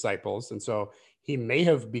disciples, and so he may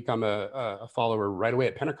have become a follower right away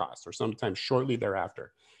at Pentecost or sometime shortly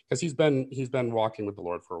thereafter, because he's been walking with the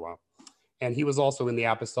Lord for a while. And he was also in the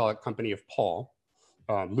apostolic company of Paul.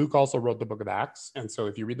 Luke also wrote the book of Acts. And so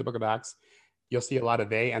if you read the book of Acts, you'll see a lot of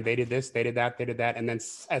they did this, they did that, they did that. And then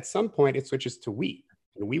at some point it switches to we.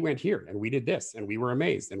 And we went here and we did this and we were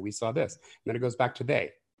amazed and we saw this. And then it goes back to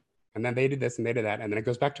they. And then they did this and they did that. And then it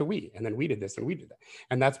goes back to we. And then we did this and we did that.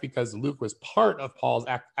 And that's because Luke was part of Paul's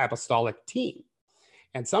apostolic team.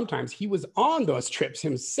 And sometimes he was on those trips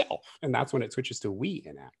himself. And that's when it switches to we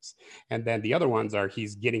in Acts. And then the other ones are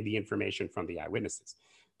he's getting the information from the eyewitnesses,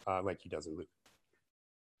 like he does in Luke.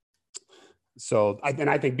 So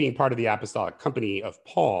I think being part of the apostolic company of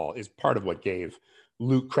Paul is part of what gave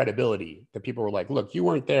Luke credibility, that people were like, look, you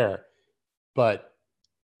weren't there, but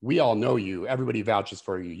we all know you. Everybody vouches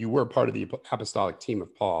for you. You were part of the apostolic team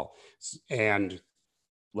of Paul. And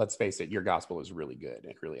let's face it, your gospel is really good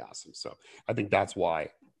and really awesome. So I think that's why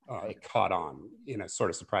it caught on in a sort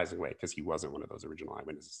of surprising way, because he wasn't one of those original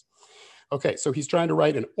eyewitnesses. Okay, so he's trying to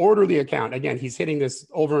write an orderly account. Again, he's hitting this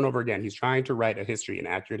over and over again. He's trying to write a history, an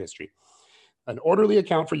accurate history. An orderly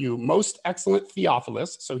account for you, most excellent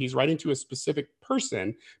Theophilus. So he's writing to a specific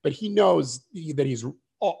person, but he knows that he's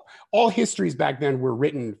all histories back then were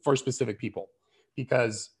written for specific people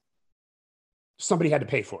because somebody had to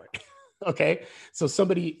pay for it. Okay, so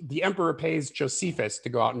the emperor pays Josephus to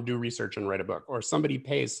go out and do research and write a book, or somebody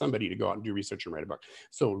pays somebody to go out and do research and write a book.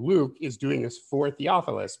 So Luke is doing this for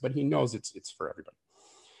Theophilus, but he knows it's for everybody.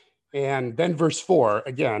 And then verse 4,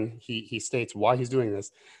 again, he states why he's doing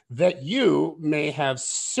this, that you may have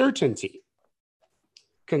certainty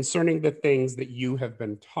concerning the things that you have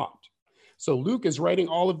been taught. So Luke is writing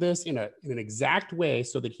all of this in an exact way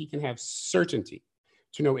so that he can have certainty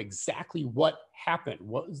to know exactly what happened.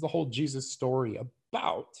 What is the whole Jesus story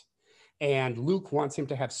about? And Luke wants him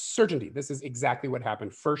to have certainty. This is exactly what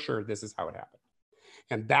happened. For sure, this is how it happened.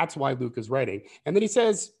 And that's why Luke is writing. And then he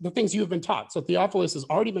says, the things you have been taught. So Theophilus has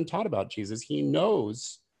already been taught about Jesus. He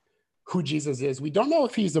knows who Jesus is. We don't know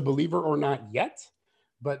if he's a believer or not yet,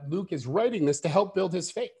 but Luke is writing this to help build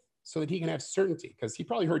his faith so that he can have certainty, because he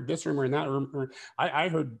probably heard this rumor and that rumor. I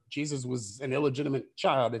heard Jesus was an illegitimate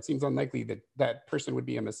child. It seems unlikely that that person would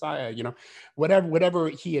be a Messiah. You know, whatever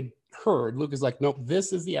he had heard, Luke is like, nope,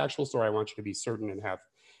 this is the actual story. I want you to be certain and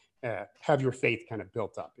have your faith kind of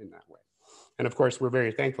built up in that way. And of course, we're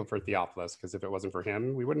very thankful for Theophilus, because if it wasn't for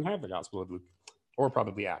him, we wouldn't have the Gospel of Luke, or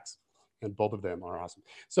probably Acts. And both of them are awesome.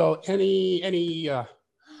 So any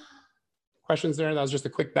questions there? That was just a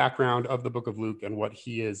quick background of the book of Luke and what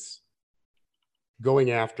he is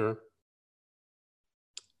going after.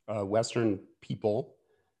 Western people,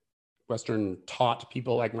 Western taught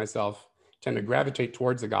people like myself tend to gravitate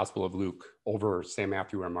towards the Gospel of Luke over, say,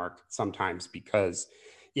 Matthew or Mark sometimes because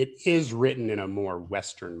it is written in a more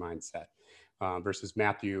Western mindset versus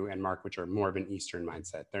Matthew and Mark, which are more of an Eastern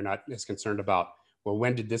mindset. They're not as concerned about, well,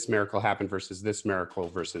 when did this miracle happen versus this miracle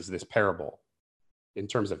versus this parable in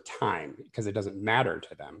terms of time, because it doesn't matter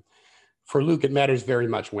to them. For Luke, it matters very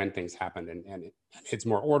much when things happen, and it's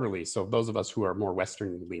more orderly. So those of us who are more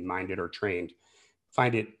Westernly minded or trained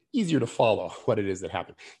find it easier to follow what it is that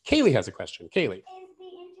happened. Kaylee has a question. Kaylee. Is the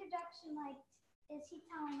introduction like, is he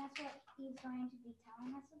telling us what he's going to be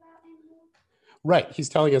telling us about in Luke? Right. He's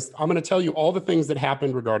telling us, I'm going to tell you all the things that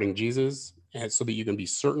happened regarding Jesus, and so that you can be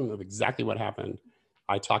certain of exactly what happened.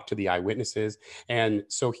 I talked to the eyewitnesses. And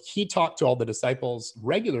so he talked to all the disciples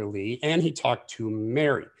regularly, and he talked to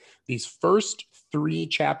Mary. These first 3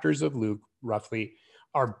 chapters of Luke, roughly,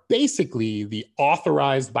 are basically the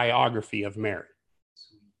authorized biography of Mary.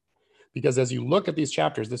 Because as you look at these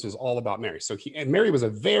chapters, this is all about Mary. And Mary was a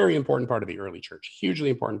very important part of the early church, hugely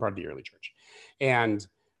important part of the early church. And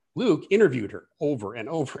Luke interviewed her over and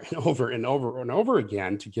over and over and over and over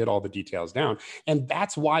again to get all the details down. And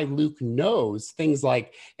that's why Luke knows things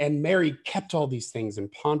like, and Mary kept all these things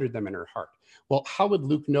and pondered them in her heart. Well, how would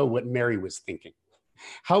Luke know what Mary was thinking?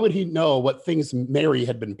 How would he know what things Mary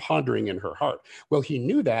had been pondering in her heart? Well, he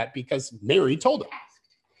knew that because Mary told him.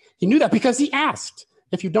 He knew that because he asked.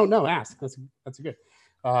 If you don't know, ask. That's good.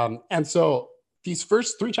 And so these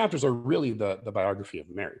first 3 chapters are really the biography of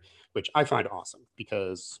Mary, which I find awesome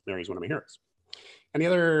because Mary's one of my heroes. Any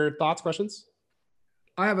other thoughts, questions?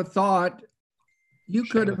 I have a thought. You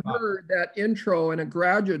could have heard that intro in a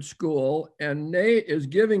graduate school, and Nate is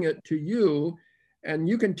giving it to you, and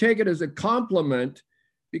you can take it as a compliment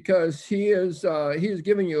because he is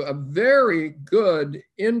giving you a very good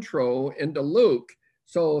intro into Luke.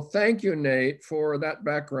 So thank you, Nate, for that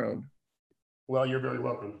background. Well, you're very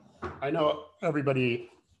welcome. I know everybody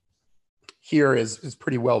here is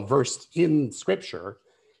pretty well versed in scripture,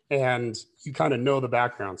 and you kind of know the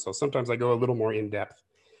background. So sometimes I go a little more in depth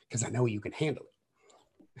because I know you can handle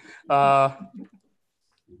it.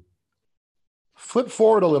 Flip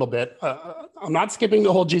forward a little bit. I'm not skipping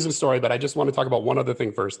the whole Jesus story, but I just want to talk about one other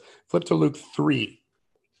thing first. Flip to Luke 3.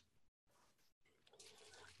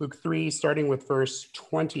 Luke 3, starting with verse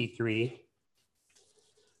 23,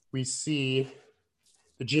 we see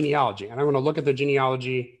the genealogy. And I want to look at the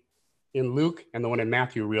genealogy in Luke and the one in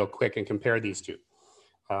Matthew real quick and compare these two.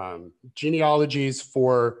 Genealogies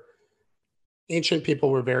for ancient people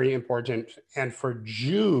were very important, and for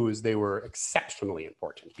Jews, they were exceptionally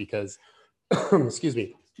important because, excuse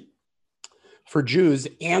me, for Jews,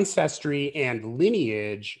 ancestry and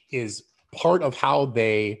lineage is part of how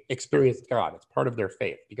they experienced God. It's part of their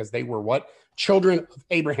faith because they were what? Children of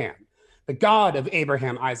Abraham, the God of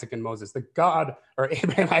Abraham, Isaac, and Moses, the God, or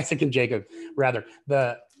Abraham, Isaac, and Jacob, rather,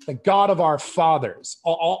 the God of our fathers.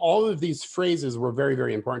 All of these phrases were very,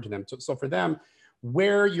 very important to them. So for them,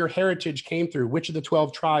 where your heritage came through, which of the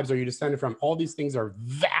 12 tribes are you descended from, all these things are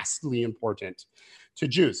vastly important to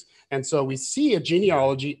Jews. And so we see a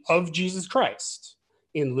genealogy of Jesus Christ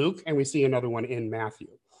in Luke, and we see another one in Matthew.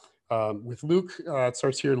 With Luke, it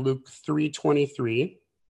starts here, Luke 3:23.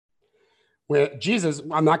 Where Jesus,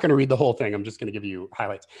 I'm not going to read the whole thing, I'm just going to give you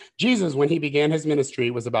highlights. Jesus, when he began his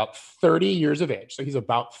ministry, was about 30 years of age. So he's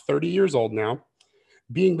about 30 years old now,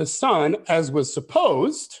 being the son, as was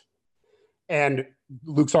supposed, and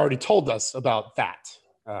Luke's already told us about that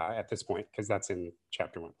at this point, because that's in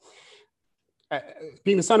chapter 1.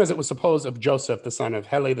 Being the son, as it was supposed, of Joseph, the son of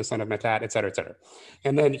Heli, the son of Matthat, et cetera, et cetera.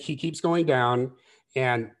 And then he keeps going down,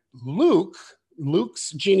 and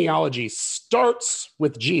Luke's genealogy starts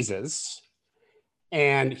with Jesus,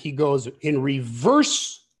 and he goes in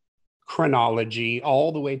reverse chronology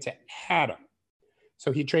all the way to Adam.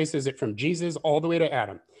 So he traces it from Jesus all the way to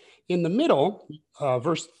Adam. In the middle,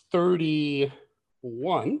 verse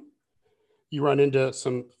 31, you run into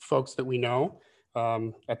some folks that we know.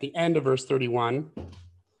 At the end of verse 31,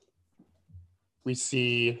 we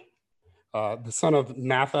see the son of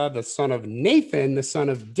Matha, the son of Nathan, the son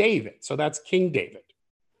of David. So that's King David.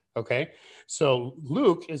 Okay, so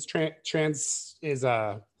Luke is tracing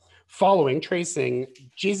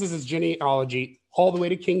Jesus's genealogy all the way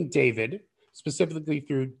to King David, specifically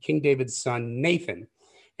through King David's son Nathan,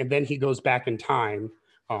 and then he goes back in time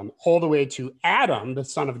all the way to Adam, the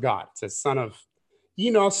son of God. It says son of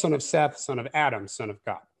Enos, son of Seth, son of Adam, son of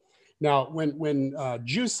God. Now, when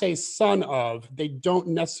Jews say son of, they don't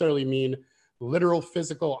necessarily mean literal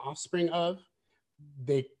physical offspring of.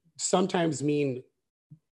 They sometimes mean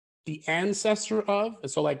the ancestor of.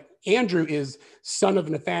 So like Andrew is son of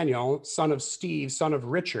Nathaniel, son of Steve, son of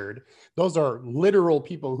Richard. Those are literal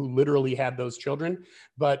people who literally had those children.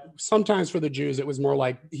 But sometimes for the Jews, it was more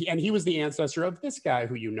like, and he was the ancestor of this guy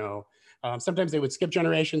who you know. Sometimes they would skip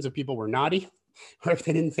generations if people were naughty, or if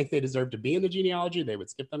they didn't think they deserved to be in the genealogy, they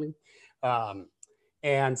would skip them.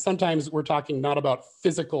 And sometimes we're talking not about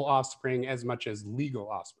physical offspring as much as legal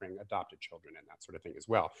offspring, adopted children and that sort of thing as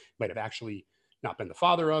well. Might have actually not been the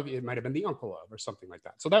father of, it might have been the uncle of, or something like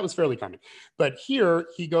that. So that was fairly common. But here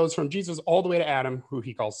he goes from Jesus all the way to Adam, who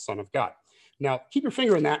he calls son of God. Now, keep your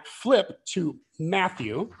finger in that, flip to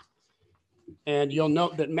Matthew, and you'll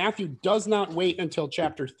note that Matthew does not wait until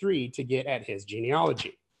chapter 3 to get at his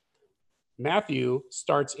genealogy. Matthew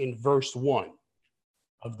starts in verse 1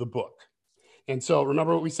 of the book. And so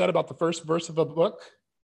remember what we said about the first verse of a book?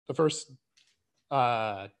 The first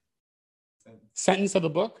sentence of a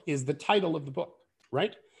book is the title of the book,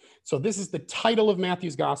 right? So this is the title of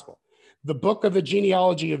Matthew's gospel, the book of the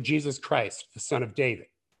genealogy of Jesus Christ, the son of David,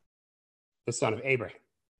 the son of Abraham.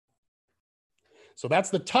 So that's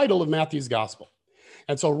the title of Matthew's gospel.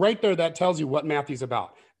 And so right there, that tells you what Matthew's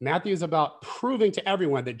about. Matthew's about proving to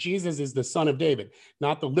everyone that Jesus is the son of David,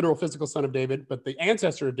 not the literal physical son of David, but the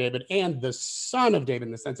ancestor of David and the son of David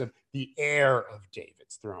in the sense of the heir of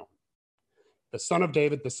David's throne. The son of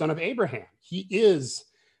David, the son of Abraham. He is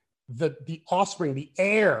the offspring, the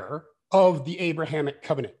heir of the Abrahamic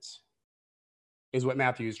covenants, is what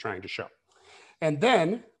Matthew is trying to show. And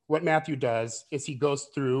then what Matthew does is he goes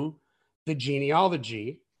through the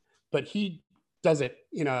genealogy, but he does it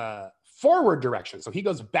in a forward direction. So he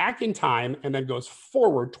goes back in time and then goes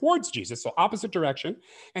forward towards Jesus, so opposite direction.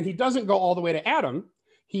 And he doesn't go all the way to Adam.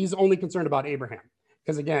 He's only concerned about Abraham.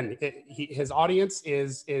 Because again, his audience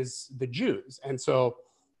is the Jews. And so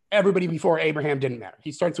everybody before Abraham didn't matter.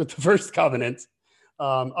 He starts with the first covenant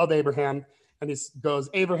of Abraham, and this goes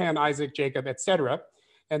Abraham, Isaac, Jacob, etc.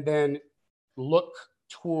 And then look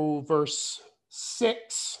to verse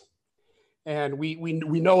 6. And we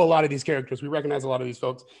know a lot of these characters. We recognize a lot of these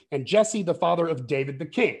folks. And Jesse, the father of David the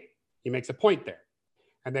king. He makes a point there.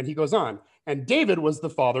 And then he goes on. And David was the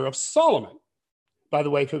father of Solomon, by the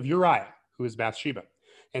wife of Uriah, who is Bathsheba.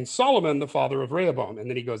 And Solomon, the father of Rehoboam. And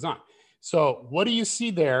then he goes on. So what do you see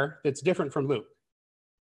there that's different from Luke?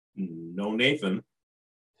 No Nathan.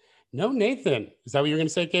 No Nathan. Is that what you're going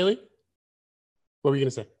to say, Kaylee? What were you going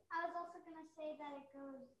to say? I was also going to say that it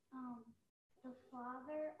goes the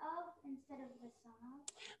father of instead of the son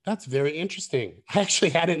of. That's very interesting. I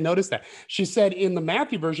actually hadn't noticed that. She said in the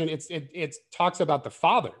Matthew version, it talks about the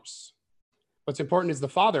fathers. What's important is the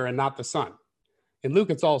father and not the son. In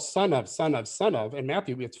Luke, it's all son of, son of, son of. In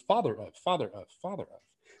Matthew, it's father of, father of, father of.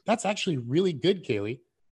 That's actually really good, Kaylee.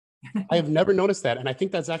 I have never noticed that. And I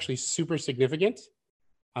think that's actually super significant.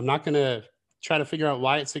 I'm not going to try to figure out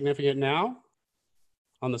why it's significant now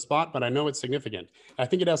on the spot, but I know it's significant. I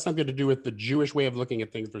think it has something to do with the Jewish way of looking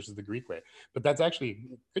at things versus the Greek way. But that's actually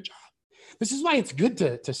good job. This is why it's good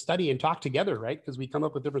to study and talk together, right? Because we come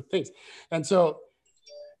up with different things. And so,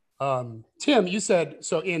 Tim, you said,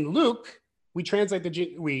 so in Luke, we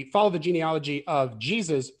follow the genealogy of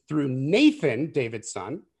Jesus through Nathan, David's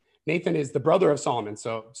son. Nathan is the brother of Solomon.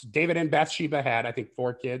 So David and Bathsheba had, I think,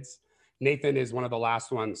 4 kids. Nathan is one of the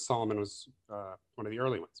last ones. Solomon was one of the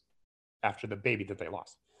early ones after the baby that they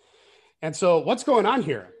lost. And so what's going on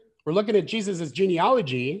here? We're looking at Jesus's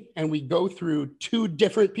genealogy, and we go through 2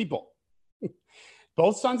 different people,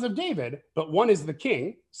 both sons of David, but one is the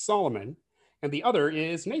king, Solomon, and the other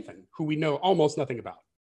is Nathan, who we know almost nothing about.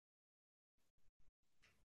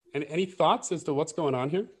 And any thoughts as to what's going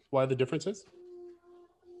on here? Why the differences?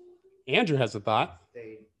 Andrew has a thought.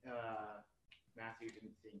 Matthew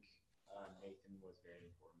didn't think Nathan was very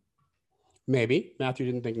important. Maybe Matthew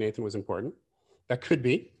didn't think Nathan was important. That could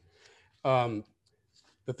be. The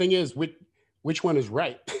thing is, which one is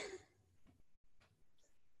right?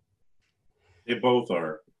 They both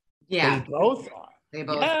are. Yeah, They both are. they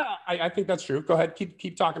both. Yeah, I think that's true. Go ahead,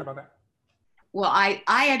 keep talking about that. Well, I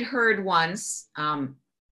had heard once,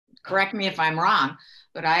 correct me if I'm wrong,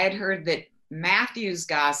 but I had heard that Matthew's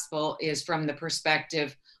gospel is from the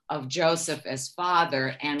perspective of Joseph as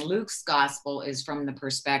father, and Luke's gospel is from the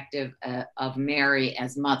perspective of Mary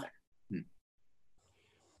as mother.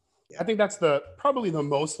 I think that's probably the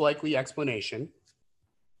most likely explanation,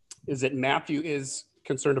 is that Matthew is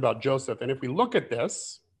concerned about Joseph. And if we look at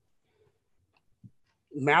this,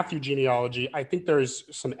 Matthew genealogy, I think there's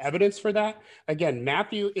some evidence for that. Again,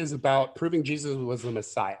 Matthew is about proving Jesus was the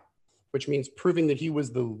Messiah, which means proving that he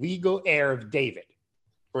was the legal heir of David,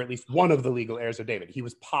 or at least one of the legal heirs of David. He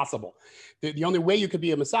was possible. The only way you could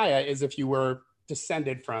be a Messiah is if you were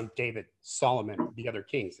descended from David, Solomon, the other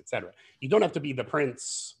kings, etc. You don't have to be the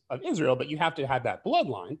prince of Israel, but you have to have that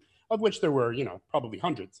bloodline, of which there were, probably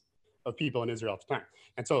hundreds of people in Israel at the time.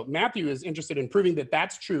 And so Matthew is interested in proving that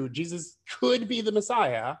that's true. Jesus could be the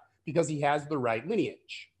Messiah because he has the right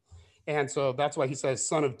lineage. And so that's why he says,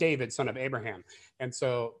 son of David, son of Abraham. And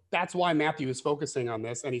so that's why Matthew is focusing on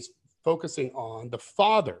this, and he's focusing on the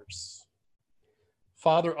fathers,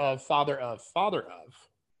 father of, father of, father of.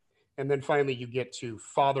 And then finally you get to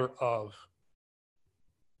father of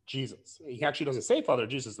Jesus. He actually doesn't say father of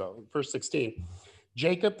Jesus, though. In verse 16,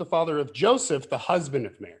 Jacob, the father of Joseph, the husband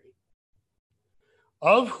of Mary,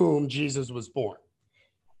 of whom Jesus was born,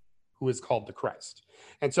 who is called the Christ.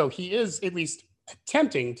 And so he is at least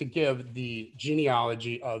attempting to give the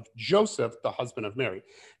genealogy of Joseph, the husband of Mary.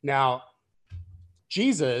 Now,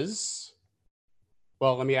 Jesus,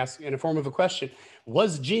 well, let me ask in a form of a question,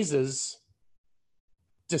 was Jesus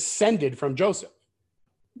descended from Joseph?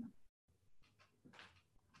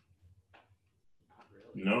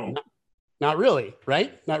 No. Not really,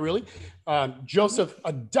 right? Not really. Joseph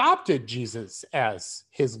adopted Jesus as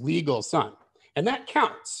his legal son, and that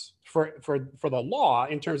counts for the law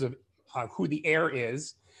in terms of who the heir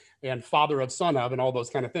is and father of, son of, and all those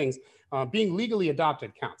kind of things. Being legally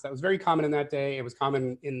adopted counts. That was very common in that day. It was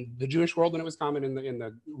common in the Jewish world, and it was common in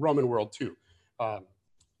the Roman world too.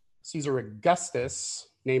 Caesar Augustus,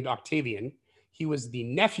 named Octavian, he was the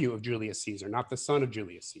nephew of Julius Caesar, not the son of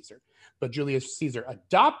Julius Caesar. But Julius Caesar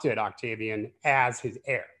adopted Octavian as his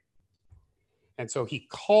heir. And so he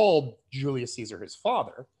called Julius Caesar his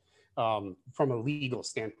father from a legal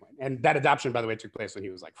standpoint. And that adoption, by the way, took place when he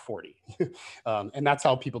was like 40. And that's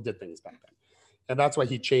how people did things back then. And that's why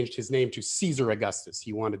he changed his name to Caesar Augustus.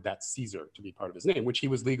 He wanted that Caesar to be part of his name, which he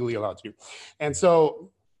was legally allowed to do. And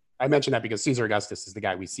so I mention that because Caesar Augustus is the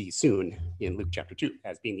guy we see soon in Luke chapter 2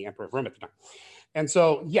 as being the emperor of Rome at the time. And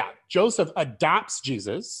so, yeah, Joseph adopts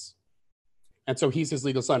Jesus. And so he's his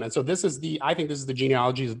legal son. And so I think this is the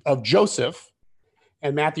genealogy of Joseph.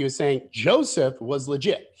 And Matthew is saying Joseph was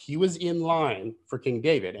legit. He was in line for King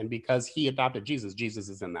David. And because he adopted Jesus, Jesus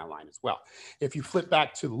is in that line as well. If you flip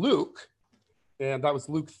back to Luke, and that was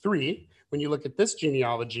Luke 3, when you look at this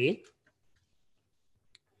genealogy,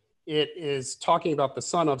 it is talking about the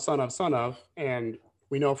son of, son of, son of. And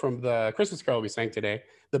we know from the Christmas carol we sang today,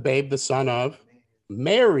 the babe, the son of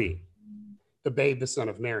Mary. The babe, the son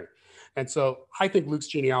of Mary. And so I think Luke's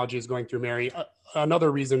genealogy is going through Mary.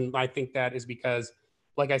 Another reason I think that is because,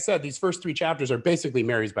 like I said, these first 3 chapters are basically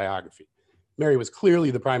Mary's biography. Mary was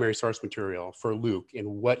clearly the primary source material for Luke in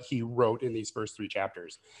what he wrote in these first 3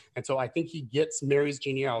 chapters. And so I think he gets Mary's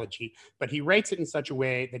genealogy, but he writes it in such a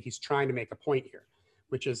way that he's trying to make a point here,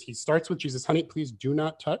 which is he starts with Jesus, honey, please do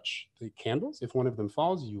not touch the candles. If one of them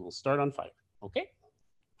falls, you will start on fire. Okay?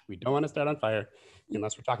 We don't want to start on fire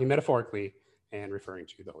unless we're talking metaphorically and referring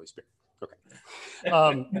to the Holy Spirit. Okay.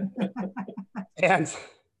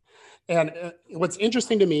 And what's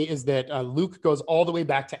interesting to me is that Luke goes all the way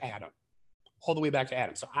back to Adam,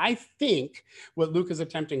 So I think what Luke is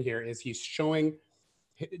attempting here is he's showing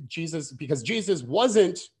Jesus, because Jesus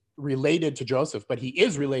wasn't related to Joseph, but he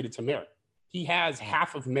is related to Mary. He has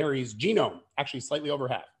half of Mary's genome, actually slightly over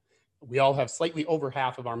half. We all have slightly over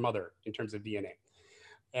half of our mother in terms of DNA.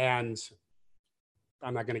 And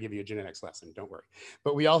I'm not going to give you a genetics lesson, don't worry.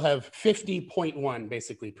 But we all have 50.1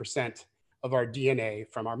 basically % of our DNA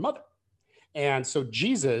from our mother. And so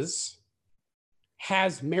Jesus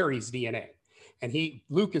has Mary's DNA. And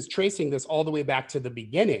Luke is tracing this all the way back to the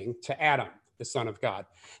beginning, to Adam, the Son of God.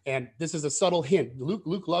 And this is a subtle hint.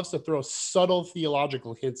 Luke loves to throw subtle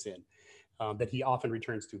theological hints in that he often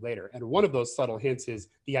returns to later. And one of those subtle hints is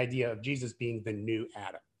the idea of Jesus being the new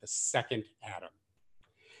Adam, the second Adam.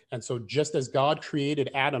 And so just as God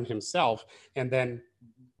created Adam himself, and then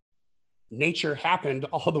nature happened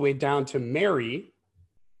all the way down to Mary,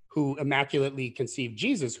 who immaculately conceived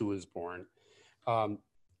Jesus, who was born,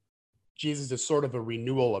 Jesus is sort of a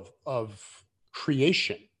renewal of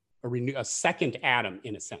creation, a second Adam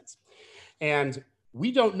in a sense. And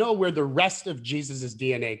we don't know where the rest of Jesus's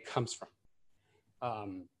DNA comes from.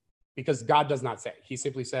 Because God does not say. He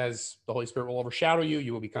simply says, the Holy Spirit will overshadow you,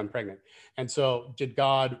 you will become pregnant. And so did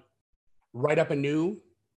God write up a new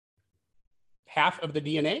half of the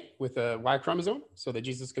DNA with a Y chromosome so that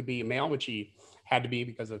Jesus could be a male, which he had to be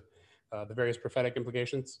because of the various prophetic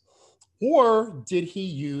implications? Or did he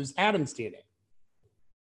use Adam's DNA?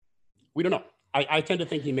 We don't know. I tend to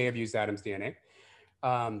think he may have used Adam's DNA,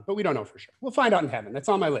 but we don't know for sure. We'll find out in heaven. That's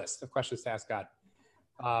on my list of questions to ask God.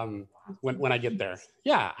 When I get there.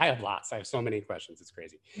 Yeah, I have lots. I have so many questions. It's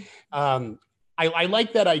crazy. I I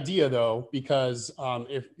like that idea though, because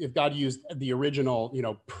if God used the original,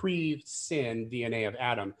 pre-sin DNA of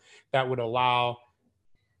Adam, that would allow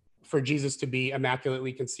for Jesus to be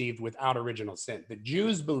immaculately conceived without original sin. The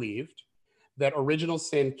Jews believed that original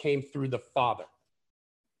sin came through the father.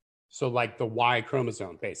 So like the Y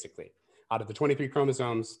chromosome, basically. Out of the 23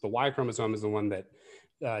 chromosomes, the Y chromosome is the one that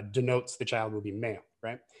denotes the child will be male,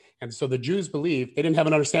 right? And so the Jews believed, they didn't have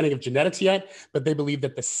an understanding of genetics yet, but they believed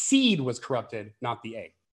that the seed was corrupted, not the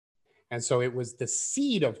egg. And so it was the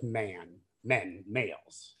seed of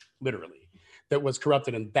males, literally, that was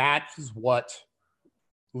corrupted. And that is what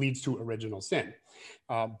leads to original sin.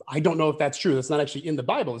 I don't know if that's true. That's not actually in the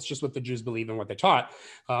Bible. It's just what the Jews believe and what they taught.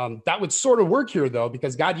 That would sort of work here, though,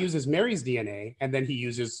 because God uses Mary's DNA, and then he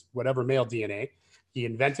uses whatever male DNA he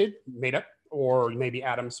invented, made up, or maybe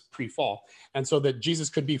Adam's pre-fall. And so that Jesus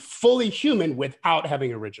could be fully human without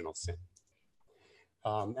having original sin.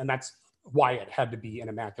 And that's why it had to be an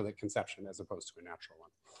immaculate conception as opposed to a natural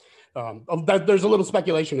one. There's a little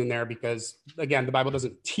speculation in there because, again, the Bible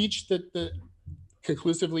doesn't teach that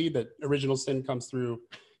conclusively that original sin comes through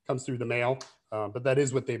the male, but that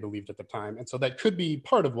is what they believed at the time. And so that could be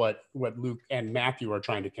part of what Luke and Matthew are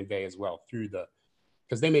trying to convey as well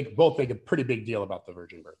because they both make a pretty big deal about the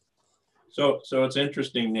virgin birth. So it's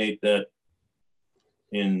interesting, Nate, that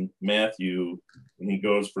in Matthew, when he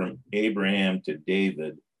goes from Abraham to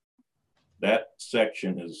David, that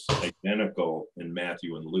section is identical in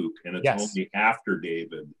Matthew and Luke, and it's only after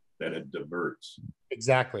David that it diverts.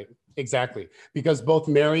 Exactly. Because both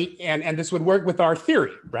Mary, and this would work with our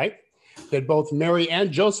theory, right? That both Mary and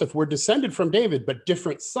Joseph were descended from David, but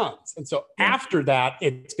different sons. And so after that,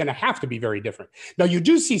 it's going to have to be very different. Now, you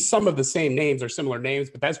do see some of the same names or similar names,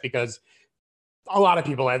 but that's because a lot of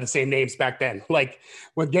people had the same names back then. Like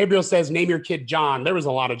when Gabriel says, name your kid John, there was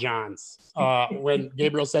a lot of Johns. When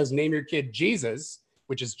Gabriel says, name your kid Jesus,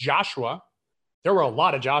 which is Joshua, there were a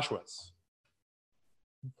lot of Joshuas.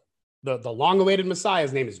 The long-awaited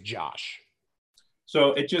Messiah's name is Josh.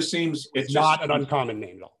 So it just seems it's not an uncommon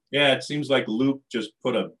name at all. Yeah, it seems like Luke just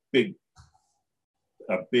put a big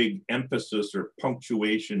emphasis or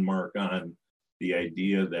punctuation mark on the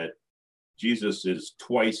idea that Jesus is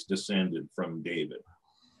twice descended from David.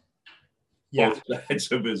 Yeah, both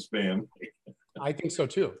sides of his family. I think so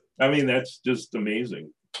too. I mean, that's just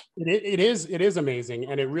amazing. It is amazing,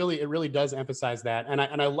 and it really does emphasize that. And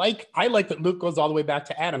I like that Luke goes all the way back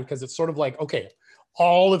to Adam, because it's sort of like, okay,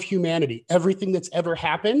 all of humanity, everything that's ever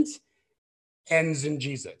happened ends in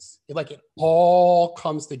Jesus. It all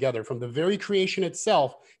comes together from the very creation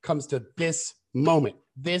itself, comes to this moment,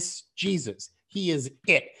 this Jesus. He is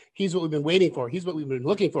it. He's what we've been waiting for. He's what we've been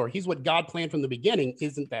looking for. He's what God planned from the beginning.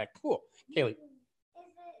 Isn't that cool? Kaylee. Is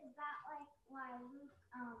that like why Luke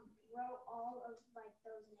wrote all of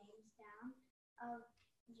those names down of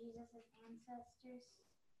Jesus' ancestors,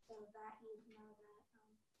 so that you know that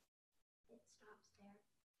it stops there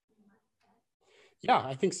and like that? Yeah,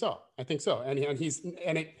 I think so.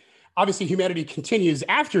 And it obviously humanity continues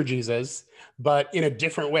after Jesus, but in a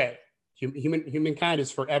different way. Humankind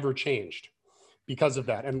is forever changed because of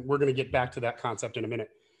that. And we're going to get back to that concept in a minute.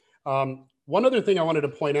 One other thing I wanted to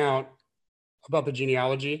point out about the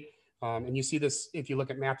genealogy, and you see this if you look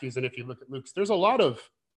at Matthew's and if you look at Luke's, there's a lot of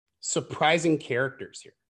surprising characters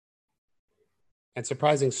here and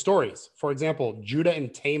surprising stories. For example, Judah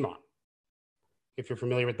and Tamar, if you're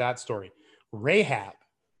familiar with that story. Rahab.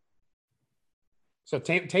 So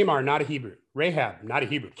Tamar, not a Hebrew. Rahab, not a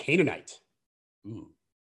Hebrew. Canaanite. Ooh.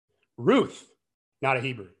 Ruth, not a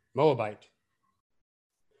Hebrew. Moabite.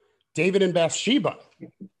 David and Bathsheba.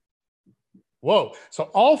 Whoa. So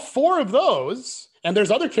all four of those, and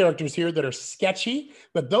there's other characters here that are sketchy,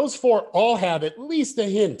 but those four all have at least a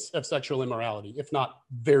hint of sexual immorality, if not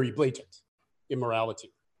very blatant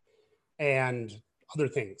immorality, and other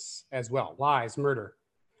things as well, lies, murder.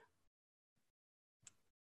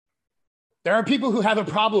 There are people who have a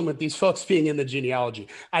problem with these folks being in the genealogy.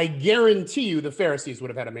 I guarantee you the Pharisees would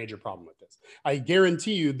have had a major problem with this. I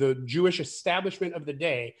guarantee you the Jewish establishment of the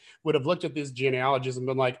day would have looked at these genealogies and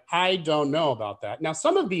been like, I don't know about that. Now,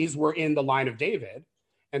 some of these were in the line of David.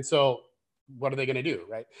 And so what are they going to do,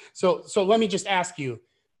 right? So let me just ask you,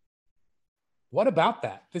 what about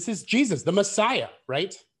that? This is Jesus, the Messiah,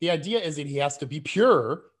 right? The idea is that he has to be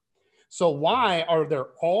pure. So why are there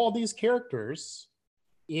all these characters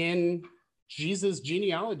in Jesus'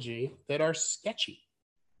 genealogy that are sketchy?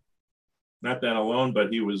 Not that alone,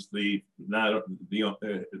 but he was his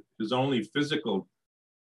only physical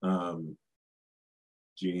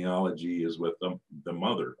genealogy is with the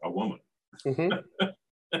mother, a woman. Mm-hmm.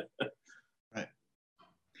 Right.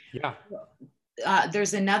 Yeah.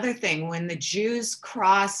 there's another thing. When the Jews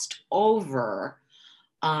crossed over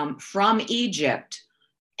from Egypt,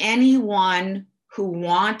 anyone who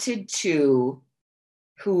wanted to,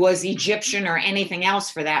 who was Egyptian or anything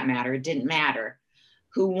else for that matter, it didn't matter,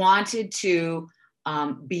 who wanted to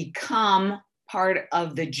become part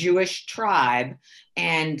of the Jewish tribe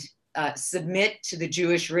and submit to the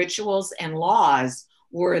Jewish rituals and laws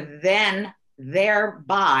were then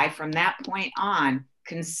thereby, from that point on,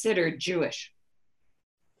 considered Jewish.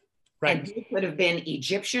 Right. And they could have been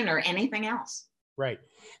Egyptian or anything else. Right.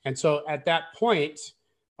 And so at that point,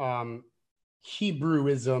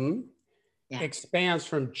 Hebrewism expands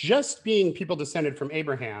from just being people descended from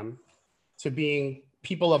Abraham to being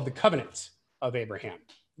people of the covenant of Abraham.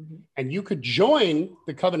 Mm-hmm. And you could join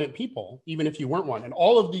the covenant people, even if you weren't one. And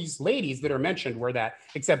all of these ladies that are mentioned were that,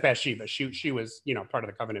 except Bathsheba. She was, part of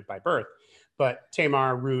the covenant by birth. But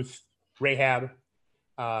Tamar, Ruth, Rahab,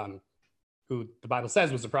 who the Bible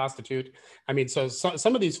says was a prostitute. I mean, so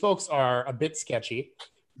some of these folks are a bit sketchy.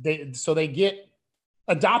 They get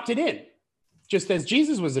adopted in, just as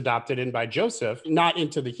Jesus was adopted in by Joseph, not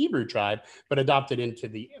into the Hebrew tribe, but adopted into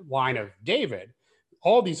the line of David.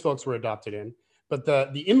 All these folks were adopted in. But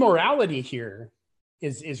the immorality here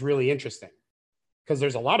is really interesting because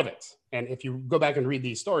there's a lot of it. And if you go back and read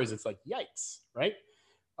these stories, it's like, yikes, right?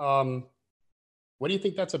 What do you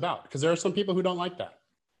think that's about? Because there are some people who don't like that.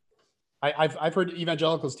 I've heard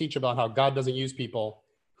evangelicals teach about how God doesn't use people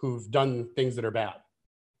who've done things that are bad.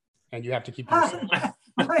 And you have to keep yourself,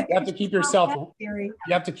 you have to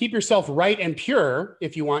keep yourself right and pure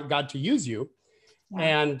if you want God to use you. Yeah.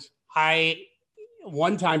 And I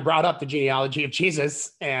one time brought up the genealogy of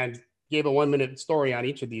Jesus and gave a 1-minute story on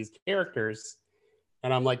each of these characters.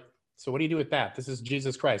 And I'm like, so what do you do with that? This is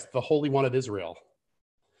Jesus Christ, the Holy One of Israel.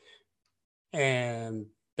 And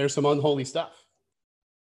there's some unholy stuff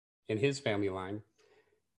in his family line.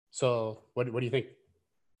 So what do you think?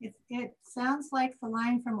 It sounds like the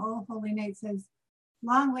line from Old Holy Night says,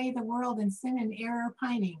 long lay the world in sin and error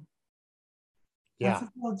pining. Yeah. That's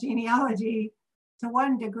a whole genealogy to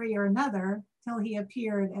one degree or another till he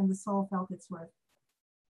appeared and the soul felt its worth.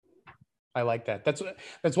 I like that.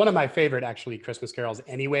 That's one of my favorite, actually, Christmas carols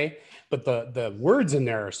anyway, but the words in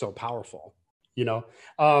there are so powerful,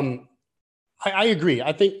 I agree.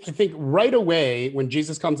 I think right away when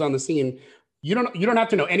Jesus comes on the scene, you don't have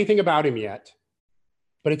to know anything about him yet.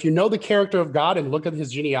 But if you know the character of God and look at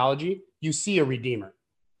his genealogy, you see a redeemer.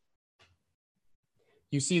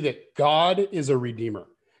 You see that God is a redeemer.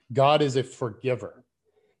 God is a forgiver.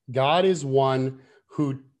 God is one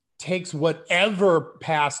who takes whatever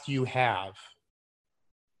past you have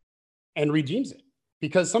and redeems it.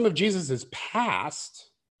 Because some of Jesus's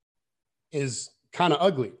past is kind of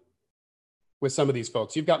ugly with some of these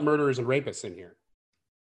folks. You've got murderers and rapists in here,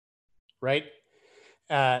 right?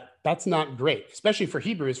 That's not great, especially for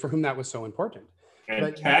Hebrews, for whom that was so important.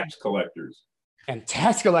 And tax collectors. And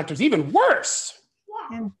tax collectors, even worse.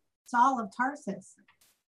 Yeah. And Saul of Tarsus.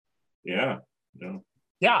 Yeah.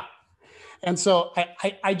 Yeah. And so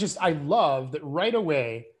I love that right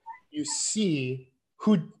away you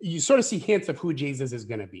sort of see hints of who Jesus is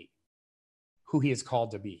going to be, who he is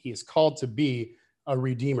called to be. He is called to be a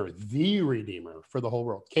redeemer, the redeemer for the whole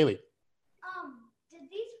world. Kaylee. Did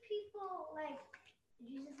these people, like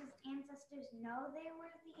Jesus' ancestors, know they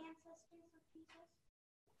were the ancestors of Jesus?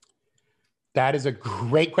 That is a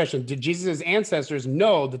great question. Did Jesus' ancestors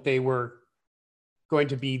know that they were going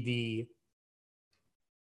to be the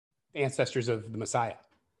ancestors of the Messiah?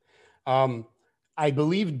 I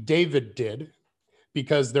believe David did,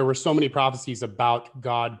 because there were so many prophecies about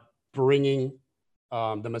God bringing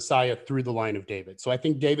the Messiah through the line of David. So I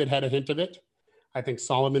think David had a hint of it. I think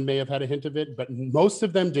Solomon may have had a hint of it, but most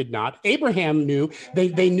of them did not. Abraham knew.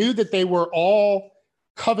 They knew that they were all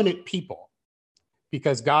covenant people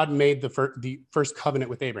because God made the first covenant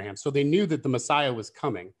with Abraham. So they knew that the Messiah was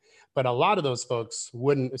coming. But a lot of those folks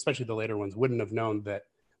wouldn't, especially the later ones, wouldn't have known that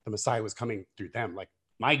the Messiah was coming through them. Like,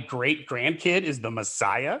 my great grandkid is the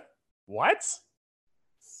Messiah? What?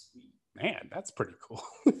 Man, that's pretty cool.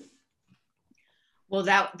 Well,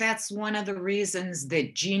 that's one of the reasons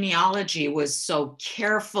that genealogy was so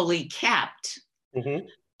carefully kept, mm-hmm.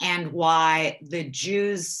 and why the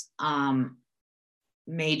Jews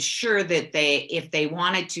made sure that if they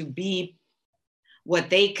wanted to be what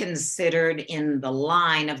they considered in the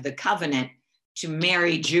line of the covenant, to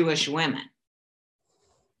marry Jewish women.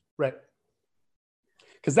 Right.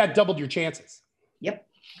 Because that doubled your chances. Yep.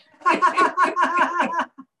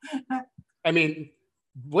 I mean,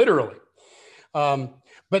 literally.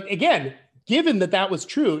 But again, given that was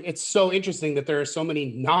true, it's so interesting that there are so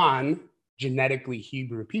many non-genetically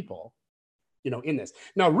Hebrew people in this.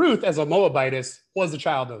 Now, Ruth, as a Moabitess, was a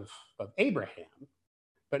child of Abraham,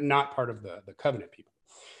 but not part of the covenant people.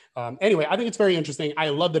 Anyway, I think it's very interesting. I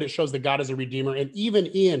love that it shows that God is a redeemer. And even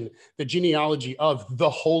in the genealogy of the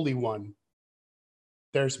Holy One,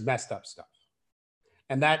 there's messed up stuff.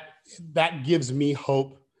 And that gives me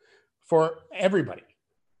hope for everybody,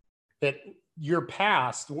 that your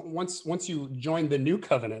past, once you join the new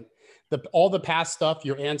covenant, all the past stuff,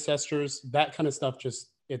 your ancestors, that kind of stuff,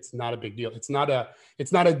 it's not a big deal. It's not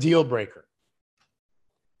a deal breaker.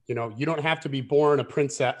 You don't have to be born a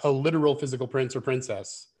princess, a literal physical prince or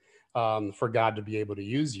princess, for God to be able to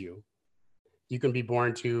use you. You can be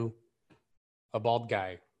born to a bald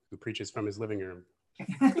guy who preaches from his living room.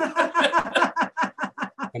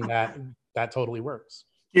 And that totally works.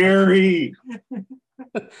 Gary.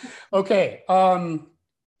 Okay.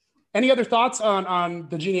 Any other thoughts on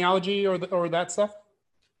the genealogy or that stuff?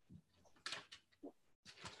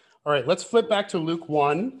 All right, let's flip back to Luke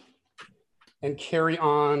 1 and carry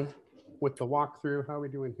on with the walkthrough. How are we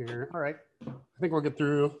doing here? All right, I think we'll get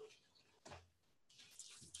through.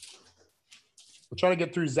 We'll try to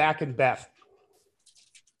get through Zach and Beth.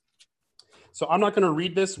 So I'm not going to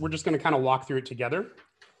read this. We're just going to kind of walk through it together.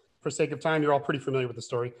 For sake of time, you're all pretty familiar with the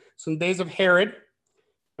story. So in the days of Herod,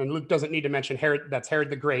 and Luke doesn't need to mention Herod, that's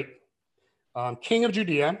Herod the Great, king of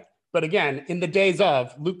Judea. But again, in the days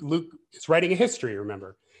of, Luke is writing a history,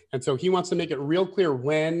 remember? And so he wants to make it real clear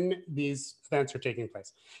when these events are taking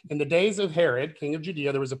place. In the days of Herod, king of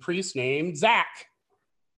Judea, there was a priest named Zach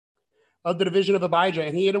of the division of Abijah,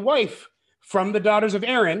 and he had a wife from the daughters of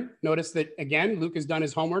Aaron. Notice that, again, Luke has done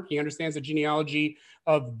his homework. He understands the genealogy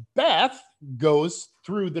of Beth goes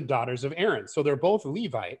through the daughters of Aaron. So they're both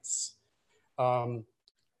Levites,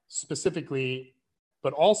 specifically,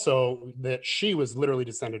 but also that she was literally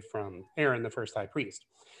descended from Aaron, the first high priest.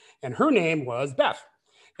 And her name was Beth.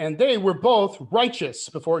 And they were both righteous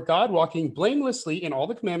before God, walking blamelessly in all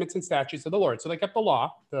the commandments and statutes of the Lord. So they kept the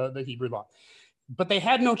law, the Hebrew law. But they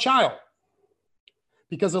had no child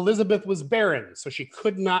because Elizabeth was barren, so she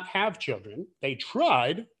could not have children. They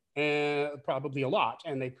tried, probably a lot,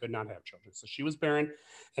 and they could not have children. So she was barren,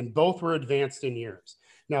 and both were advanced in years.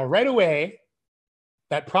 Now, right away,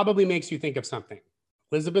 that probably makes you think of something.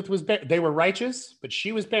 Elizabeth was, they were righteous, but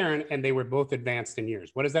she was barren, and they were both advanced in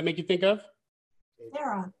years. What does that make you think of?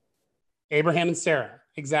 Sarah. Abraham and Sarah,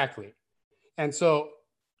 exactly. And so,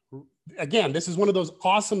 again, this is one of those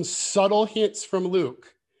awesome subtle hints from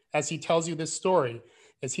Luke as he tells you this story,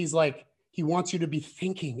 as he's like, he wants you to be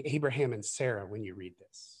thinking Abraham and Sarah when you read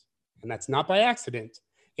this. And that's not by accident.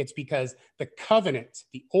 It's because the covenant,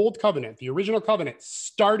 the old covenant, the original covenant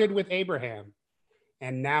started with Abraham,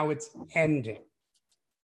 and now it's ending.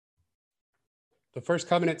 The first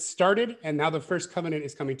covenant started, and now the first covenant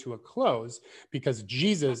is coming to a close because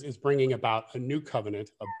Jesus is bringing about a new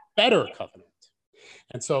covenant, a better covenant.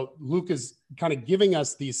 And so Luke is kind of giving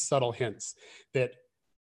us these subtle hints that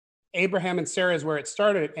Abraham and Sarah is where it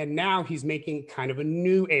started, and now he's making kind of a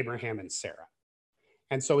new Abraham and Sarah.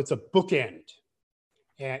 And so it's a bookend.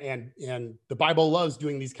 And the Bible loves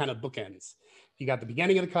doing these kind of bookends. You got the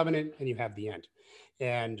beginning of the covenant, and you have the end.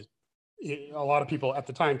 And a lot of people at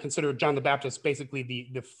the time considered John the Baptist basically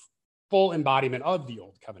the full embodiment of the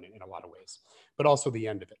old covenant in a lot of ways, but also the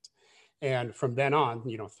end of it. And from then on,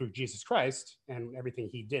 through Jesus Christ and everything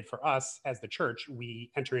he did for us as the church,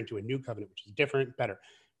 we enter into a new covenant, which is different, better.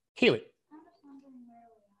 Kaylee.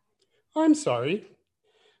 I'm sorry.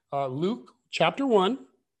 Luke chapter 1.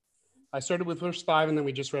 I started with verse 5, and then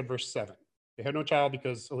we just read verse 7. They had no child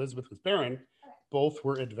because Elizabeth was barren. Both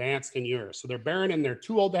were advanced in years. So they're barren and they're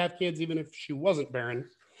too old to have kids, even if she wasn't barren.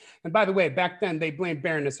 And by the way, back then they blamed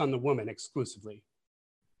barrenness on the woman exclusively.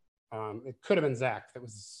 It could have been Zach that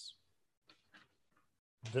was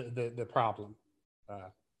the problem.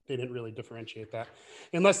 They didn't really differentiate that,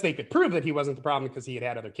 unless they could prove that he wasn't the problem because he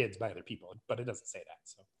had other kids by other people, but it doesn't say that.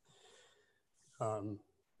 So,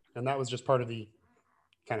 and that was just part of the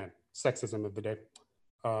kind of sexism of the day.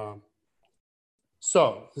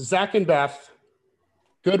 So Zach and Beth,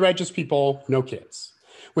 good, righteous people, no kids,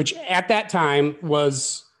 which at that time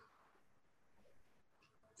was,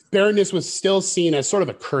 barrenness was still seen as sort of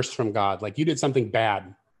a curse from God. Like you did something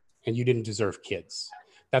bad and you didn't deserve kids.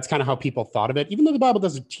 That's kind of how people thought of it. Even though the Bible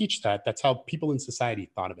doesn't teach that, that's how people in society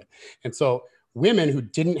thought of it. And so women who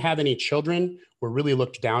didn't have any children were really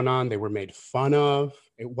looked down on. They were made fun of.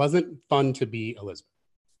 It wasn't fun to be Elizabeth.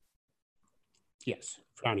 Yes,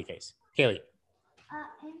 frowny face. Kaylee.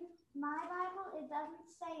 In my Bible, it doesn't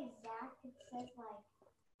say Zach. It says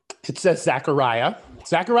like. It says Zachariah.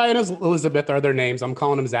 Zachariah and Elizabeth are their names. I'm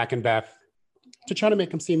calling them Zach and Beth to try to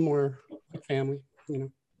make them seem more like family,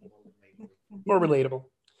 More relatable.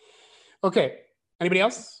 Okay, anybody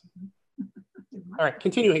else? All right,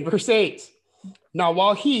 continuing, verse 8. Now,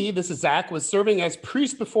 while he, this is Zach, was serving as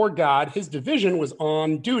priest before God, his division was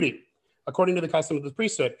on duty, according to the custom of the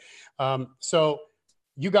priesthood. So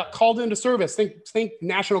you got called into service. Think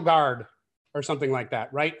National Guard or something like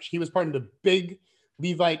that, right? He was part of the big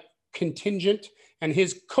Levite contingent, and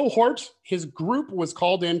his cohort, his group was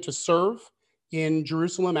called in to serve in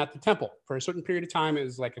Jerusalem at the temple for a certain period of time. It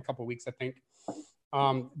was like a couple of weeks, I think.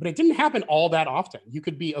 But it didn't happen all that often. You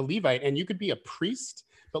could be a Levite and you could be a priest,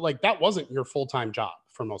 but like that wasn't your full-time job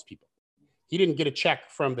for most people. He didn't get a check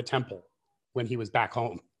from the temple when he was back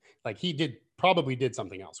home. Like he probably did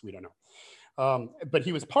something else. We don't know. But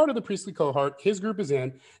he was part of the priestly cohort. His group is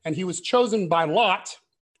in, and he was chosen by lot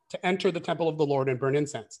to enter the temple of the Lord and burn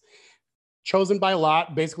incense. Chosen by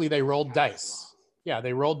lot, basically they rolled dice. Yeah,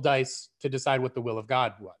 they rolled dice to decide what the will of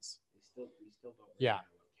God was. Yeah.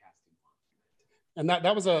 And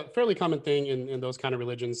that was a fairly common thing in those kind of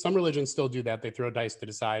religions. Some religions still do that. They throw dice to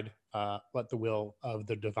decide what the will of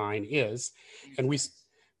the divine is. And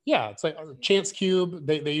it's like a chance cube.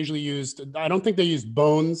 They usually used, I don't think they used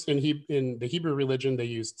bones in the Hebrew religion. They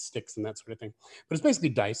used sticks and that sort of thing. But it's basically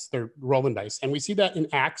dice. They're rolling dice. And we see that in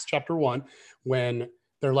Acts chapter 1 when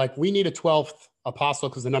they're like, we need a 12th apostle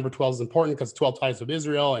because the number 12 is important because 12 tribes of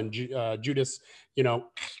Israel and Judas,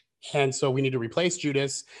 and so we need to replace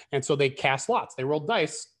Judas. And so they cast lots. They rolled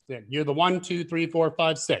dice. You're the 1, 2, 3, 4,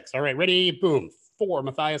 5, 6. All right, ready? Boom. 4.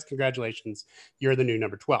 Matthias, congratulations. You're the new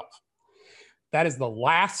number 12. That is the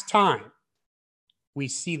last time we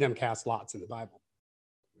see them cast lots in the Bible.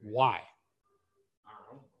 Why?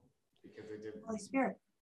 Because they did. Holy Spirit.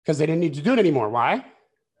 Because they didn't need to do it anymore. Why?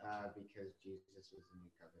 Because Jesus was a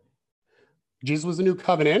new covenant. Jesus was a new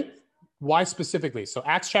covenant. Why specifically? So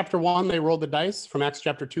Acts chapter 1, they rolled the dice. From Acts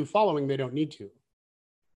chapter 2 following, they don't need to.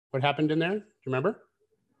 What happened in there? Do you remember?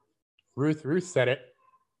 Ruth said it.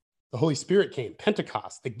 The Holy Spirit came.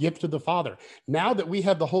 Pentecost, the gift of the Father. Now that we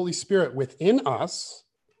have the Holy Spirit within us,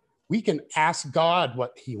 we can ask God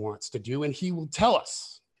what he wants to do, and he will tell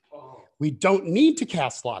us. We don't need to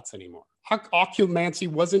cast lots anymore. Occlumancy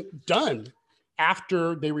wasn't done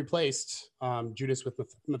after they replaced Judas with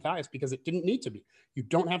Matthias because it didn't need to be. You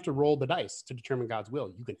don't have to roll the dice to determine God's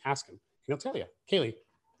will. You can ask him, and he'll tell you. Kaylee.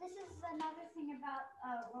 This is another thing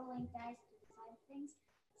about rolling dice to decide things.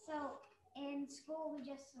 So in school, we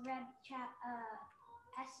just read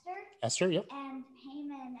Esther. Esther, yep. And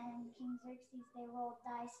Haman and King Xerxes, they rolled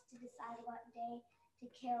dice to decide what day to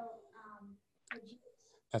kill the Jews.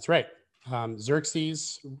 That's right.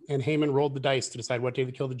 Xerxes and Haman rolled the dice to decide what day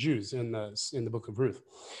to kill the Jews in the book of Ruth.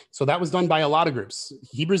 So that was done by a lot of groups.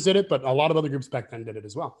 Hebrews did it, but a lot of other groups back then did it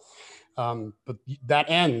as well. But that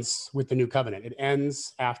ends with the new covenant. It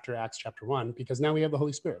ends after Acts chapter 1 because now we have the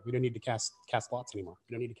Holy Spirit. We don't need to cast lots anymore.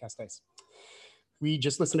 We don't need to cast dice. We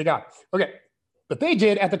just listen to God. Okay. But they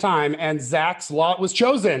did at the time, and Zach's lot was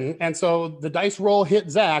chosen. And so the dice roll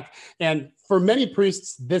hit Zach. And for many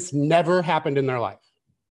priests, this never happened in their life.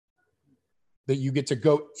 That you get to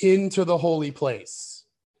go into the holy place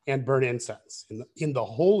and burn incense in the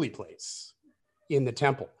holy place in the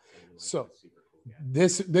temple. So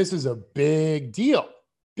this is a big deal.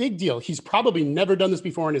 Big deal. He's probably never done this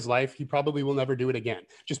before in his life. He probably will never do it again,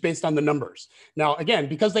 just based on the numbers. Now, again,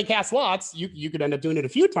 because they cast lots, you could end up doing it a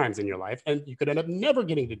few times in your life, and you could end up never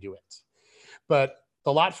getting to do it. But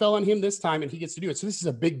the lot fell on him this time, and he gets to do it. So this is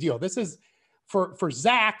a big deal. This is, for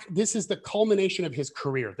Zach, this is the culmination of his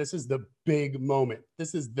career. This is the big moment.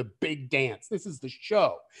 This is the big dance. This is the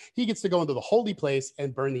show. He gets to go into the holy place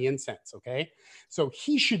and burn the incense, okay? So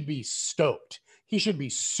he should be stoked. He should be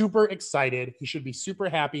super excited. He should be super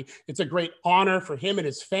happy. It's a great honor for him and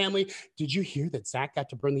his family. Did you hear that Zach got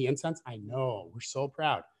to burn the incense? I know. We're so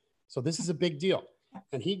proud. So this is a big deal.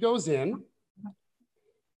 And he goes in,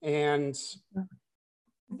 and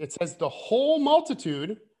it says the whole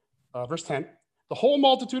multitude, verse 10, the whole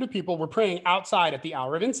multitude of people were praying outside at the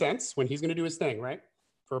hour of incense when he's going to do his thing, right?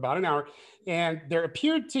 For about an hour. And there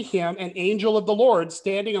appeared to him an angel of the Lord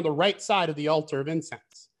standing on the right side of the altar of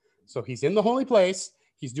incense. So he's in the holy place.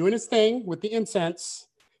 He's doing his thing with the incense,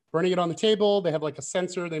 burning it on the table. They have like a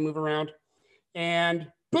censer. They move around. And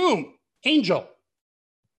boom, angel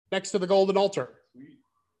next to the golden altar.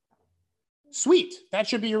 Sweet. That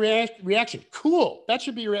should be your reaction. Cool. That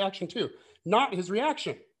should be your reaction too. Not his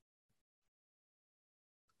reaction.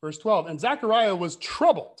 Verse 12, and Zechariah was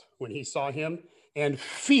troubled when he saw him, and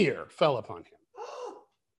fear fell upon him.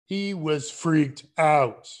 He was freaked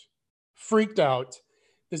out. Freaked out.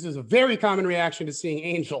 This is a very common reaction to seeing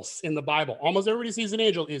angels in the Bible. Almost everybody sees an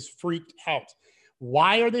angel is freaked out.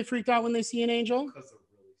 Why are they freaked out when they see an angel? Because they're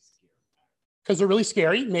really scared. because they're really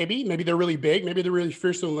scary. Maybe they're really big. Maybe they're really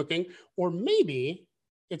fearsome looking. Or maybe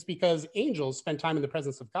it's because angels spend time in the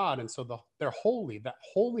presence of God. And so they're holy. That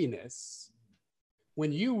holiness,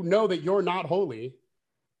 when you know that you're not holy,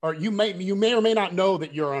 or you may or may not know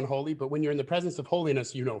that you're unholy, but when you're in the presence of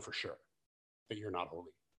holiness, you know for sure that you're not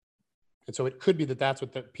holy. And so it could be that that's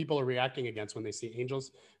what the people are reacting against when they see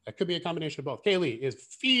angels. That could be a combination of both. Kaylee is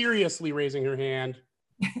furiously raising her hand.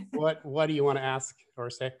 What do you want to ask or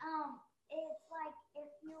say? It's like if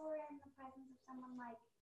you were in the presence of someone like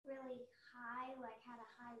really high, like had a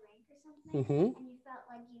high rank or something, and you felt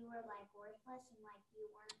like you were like worthless and like you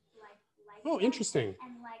weren't like Oh, them, interesting.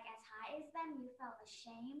 and like as high as them, you felt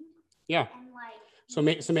ashamed. Yeah. And like so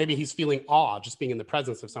maybe he's feeling awe just being in the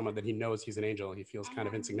presence of someone that he knows he's an angel. He feels kind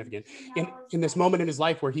of insignificant in this moment in his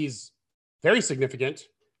life where he's very significant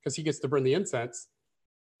because he gets to burn the incense.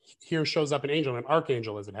 Here shows up an angel, an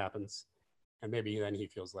archangel as it happens. And maybe then he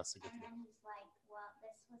feels less significant. And then he's like, well,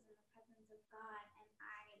 this was in the presence of God and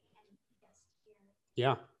I am just here.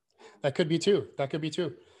 Yeah, that could be too. That could be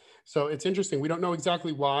too. So it's interesting. We don't know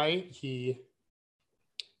exactly why he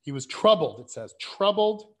was troubled, it says,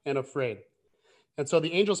 troubled and afraid. And so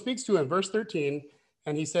the angel speaks to him, verse 13,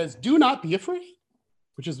 and he says, do not be afraid,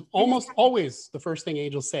 which is almost always the first thing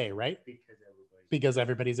angels say, right? Because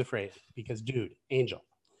everybody's afraid. Because, dude, angel.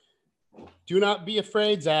 Do not be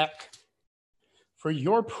afraid, Zach, for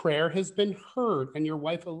your prayer has been heard, and your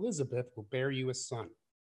wife Elizabeth will bear you a son.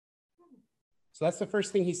 So that's the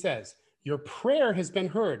first thing he says. Your prayer has been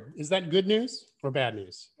heard. Is that good news or bad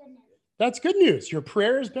news? Good news. That's good news. Your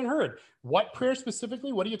prayer has been heard. What prayer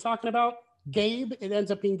specifically? What are you talking about? Gabe, it ends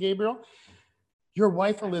up being Gabriel. Your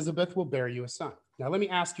wife Elizabeth will bear you a son. Now, let me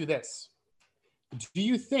ask you this. Do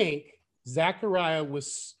you think Zechariah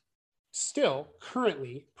was still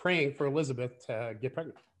currently praying for Elizabeth to get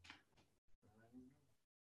pregnant?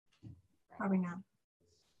 Probably not.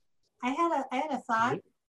 I had a thought.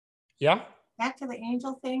 Yeah? Back to the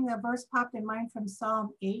angel thing, the verse popped in mind from Psalm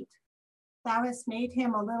 8. Thou hast made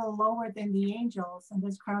him a little lower than the angels and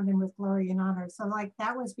hast crowned him with glory and honor. So like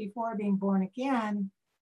that was before being born again.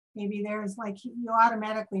 Maybe there's like, you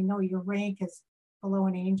automatically know your rank is below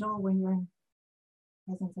an angel when you're in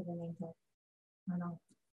the presence of an angel. I don't know.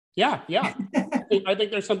 Yeah. I think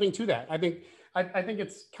there's something to that. I think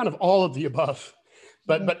it's kind of all of the above.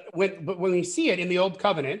 But when we see it in the Old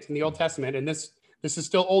Covenant, in the Old Testament, and this is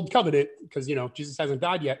still Old Covenant because Jesus hasn't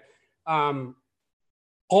died yet.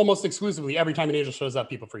 Almost exclusively, every time an angel shows up,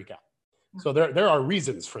 people freak out. So there are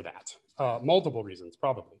reasons for that, multiple reasons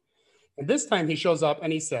probably. And this time he shows up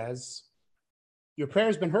and he says, your prayer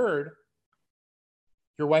has been heard.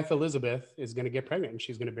 Your wife Elizabeth is going to get pregnant and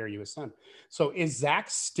she's going to bear you a son. So is Zach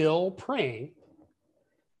still praying?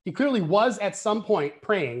 He clearly was at some point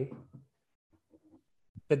praying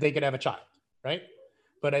that they could have a child, right?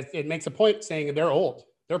 But it makes a point saying they're old.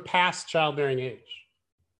 They're past childbearing age.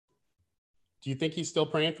 Do you think he's still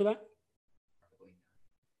praying for that?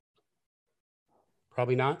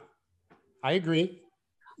 Probably not. I agree.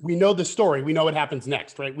 We know the story. We know what happens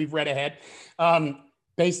next, right? We've read ahead.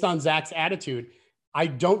 Based on Zach's attitude, I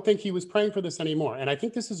don't think he was praying for this anymore. And I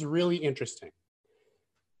think this is really interesting.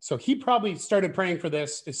 So he probably started praying for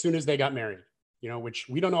this as soon as they got married, which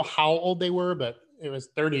we don't know how old they were, but it was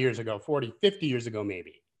 30 years ago, 40, 50 years ago,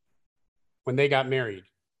 maybe, when they got married.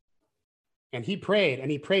 And he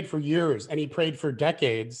prayed for years, and he prayed for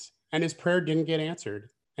decades, and his prayer didn't get answered.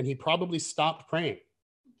 And he probably stopped praying.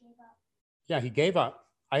 He gave up. Yeah, he gave up.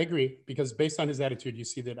 I agree, because based on his attitude, you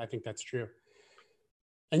see that I think that's true.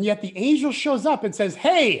 And yet the angel shows up and says,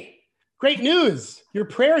 hey, great news. Your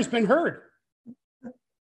prayer has been heard.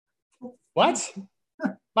 What?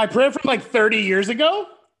 My prayer from like 30 years ago?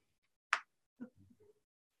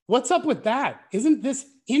 What's up with that? Isn't this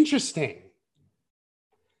interesting?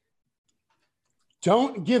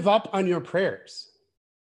 Don't give up on your prayers.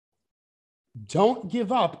 Don't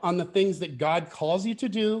give up on the things that God calls you to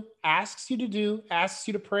do, asks you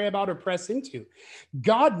to pray about or press into.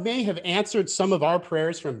 God may have answered some of our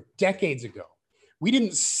prayers from decades ago. We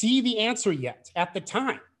didn't see the answer yet at the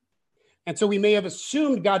time. And so we may have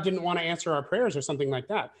assumed God didn't want to answer our prayers or something like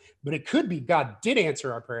that. But it could be God did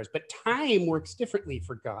answer our prayers, but time works differently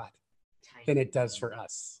for God than it does for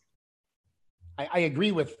us. I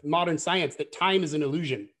agree with modern science that time is an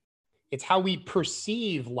illusion. It's how we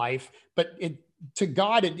perceive life, but to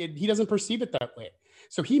God, he doesn't perceive it that way.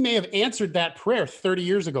 So he may have answered that prayer 30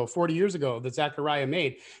 years ago, 40 years ago that Zechariah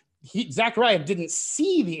made. Zechariah didn't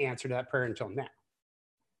see the answer to that prayer until now.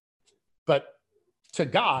 But to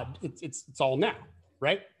God, it's all now,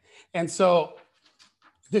 right? And so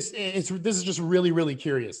this is just really, really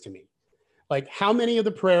curious to me. Like, how many of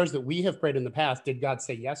the prayers that we have prayed in the past did God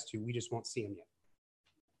say yes to? We just won't see him yet.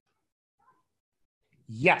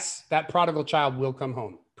 Yes, that prodigal child will come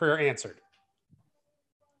home. Prayer answered.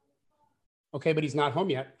 Okay, but he's not home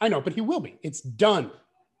yet. I know, but he will be. It's done.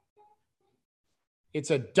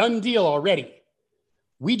 It's a done deal already.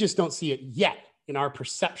 We just don't see it yet in our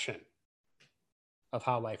perception of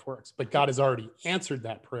how life works. But God has already answered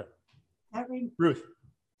that prayer. Ruth.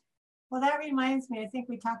 Well, that reminds me, I think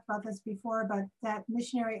we talked about this before, but that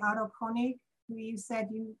missionary Otto Koenig, who you said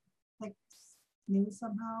you like knew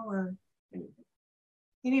somehow, or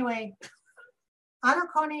anyway, Otto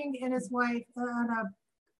Koenig and his wife on a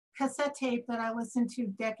cassette tape that I listened to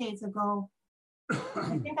decades ago.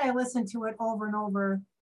 I think I listened to it over and over,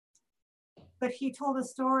 but he told a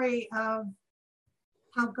story of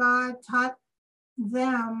how God taught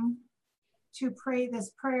them to pray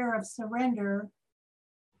this prayer of surrender,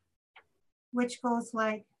 which goes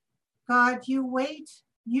like, God, you wait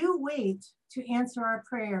to answer our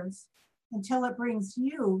prayers until it brings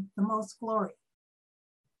you the most glory.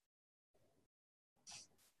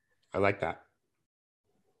 I like that.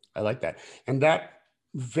 I like that. And that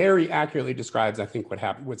very accurately describes, I think,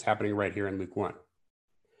 what's happening right here in Luke 1.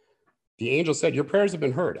 The angel said, your prayers have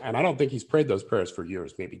been heard. And I don't think he's prayed those prayers for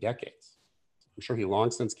years, maybe decades. I'm sure he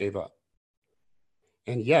long since gave up.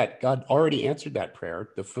 And yet, God already answered that prayer.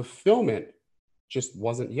 The fulfillment just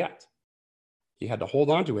wasn't yet. He had to hold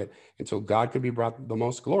on to it until God could be brought the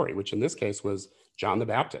most glory, which in this case was John the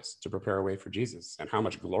Baptist, to prepare a way for Jesus. And how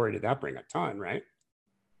much glory did that bring? A ton, right?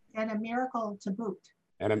 And a miracle to boot.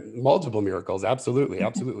 And multiple miracles, absolutely,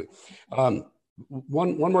 absolutely.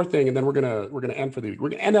 One more thing, and then we're gonna end we're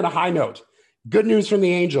gonna end on a high note. Good news from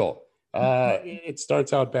the angel. It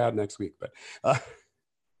starts out bad next week, but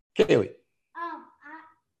Kaylee.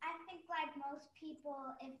 I think like most people,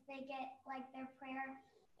 if they get like their prayer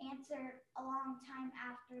answered a long time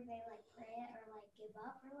after they like pray it or like give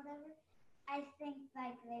up or whatever, I think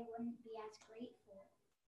like they wouldn't be as grateful.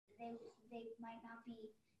 They might not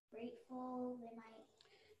be grateful. They might.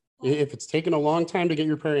 If it's taken a long time to get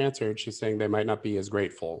your prayer answered, she's saying they might not be as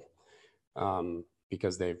grateful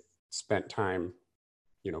because they've spent time,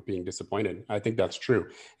 being disappointed. I think that's true.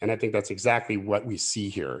 And I think that's exactly what we see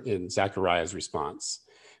here in Zechariah's response,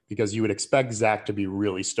 because you would expect Zach to be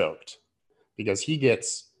really stoked because he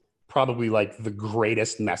gets probably like the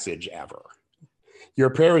greatest message ever.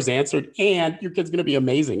 Your prayer is answered and your kid's going to be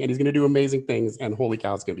amazing and he's going to do amazing things and holy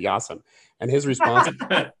cow, it's going to be awesome. And his response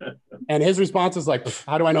is like,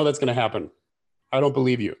 how do I know that's going to happen? I don't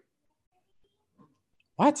believe you.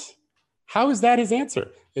 What? How is that his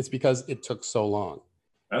answer? It's because it took so long.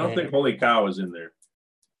 I don't think holy cow is in there.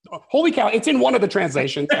 Holy cow, it's in one of the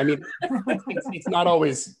translations. I mean, it's not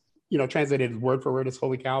always, translated word for word as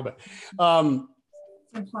holy cow, but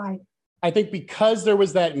I think because there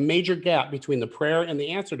was that major gap between the prayer and the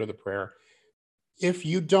answer to the prayer, if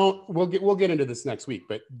you don't, we'll get into this next week,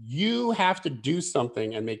 but you have to do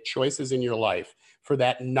something and make choices in your life for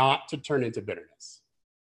that not to turn into bitterness.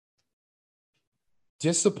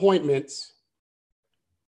 Disappointment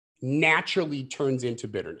naturally turns into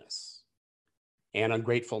bitterness and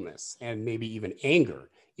ungratefulness and maybe even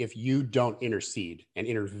anger if you don't intercede and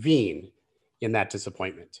intervene in that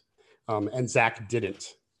disappointment. And Zach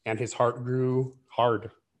didn't, and his heart grew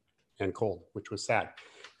hard and cold, which was sad.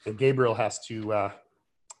 And Gabriel has to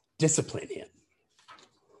discipline him.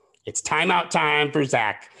 It's timeout time for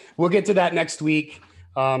Zach. We'll get to that next week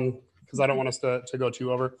because I don't want us to go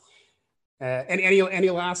too over. Any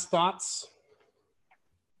last thoughts?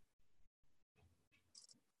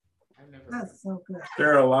 That's so good.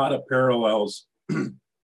 There are a lot of parallels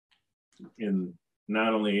in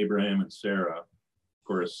not only Abraham and Sarah. Of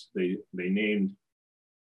course, they named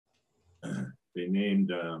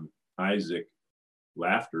Isaac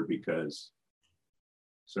Laughter because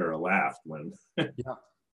Sarah laughed when. Yeah.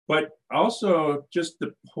 But also just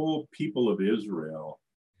the whole people of Israel.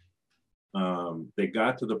 They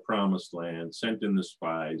got to the promised land, sent in the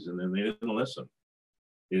spies, and then they didn't listen.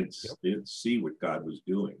 They didn't see what God was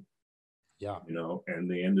doing. Yeah. And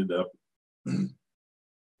they ended up,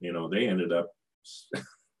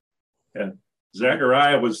 and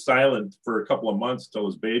Zechariah was silent for a couple of months till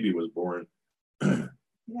his baby was born. The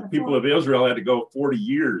people of Israel had to go 40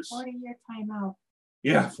 years. 40-year timeout.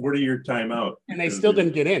 Yeah, 40-year timeout. And they still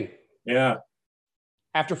didn't get in. Yeah.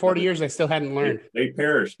 After 40 years, they still hadn't learned. They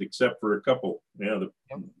perished except for a couple. Yeah.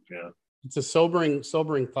 It's a sobering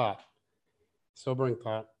thought. Sobering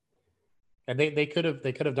thought. And they could have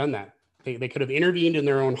done that. They could have intervened in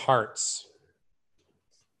their own hearts,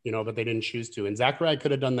 but they didn't choose to. And Zechariah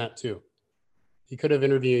could have done that too. He could have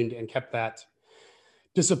intervened and kept that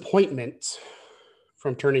disappointment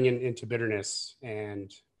from turning into bitterness.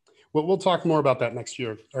 And we'll talk more about that next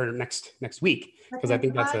year or next week, because I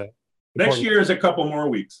think that's a next year is a couple more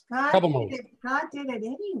weeks. God did it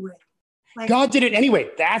anyway. Like, God did it anyway.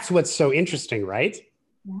 That's what's so interesting, right?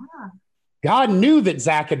 Yeah. God knew that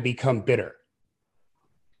Zach had become bitter,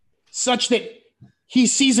 such that he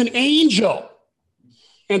sees an angel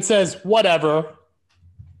and says, whatever,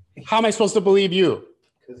 how am I supposed to believe you?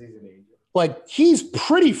 Because he's an angel. Like, he's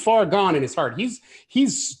pretty far gone in his heart.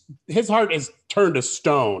 His heart is turned to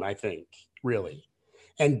stone, I think, really.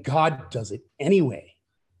 And God does it anyway.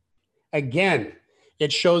 Again,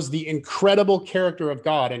 it shows the incredible character of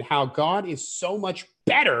God and how God is so much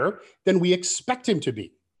better than we expect him to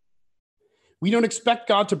be. We don't expect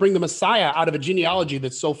God to bring the Messiah out of a genealogy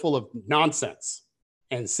that's so full of nonsense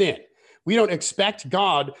and sin. We don't expect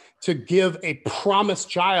God to give a promised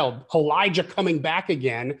child, Elijah coming back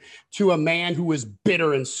again, to a man who is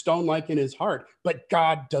bitter and stone-like in his heart. But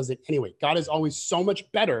God does it anyway. God is always so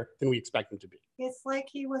much better than we expect him to be. It's like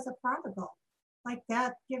he was a prodigal. Like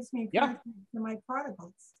that gives me Yeah. to my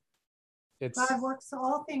prodigals. It's, God works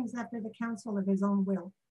all things after the counsel of his own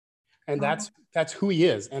will. and that's who he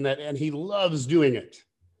is, and he loves doing it.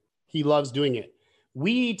 He loves doing it.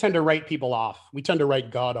 We tend to write people off. We tend to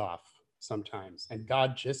write God off sometimes, and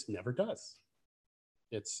God just never does.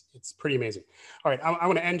 It's pretty amazing. All right, I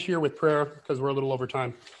want to end here with prayer because we're a little over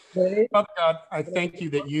time. Father God, I thank you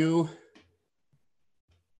that you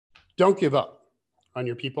don't give up on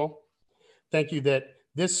your people. Thank you that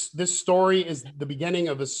this story is the beginning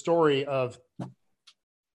of a story of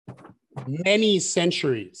many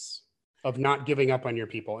centuries of not giving up on your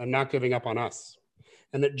people and not giving up on us.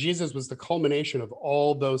 And that Jesus was the culmination of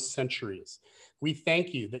all those centuries. We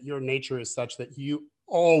thank you that your nature is such that you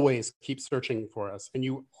always keep searching for us and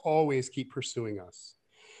you always keep pursuing us.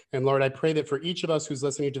 And Lord, I pray that for each of us who's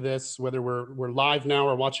listening to this, whether we're live now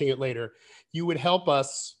or watching it later, you would help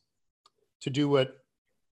us to do what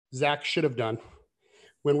Zach should have done.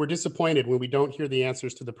 When we're disappointed, when we don't hear the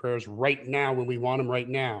answers to the prayers right now, when we want them right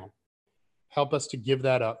now, help us to give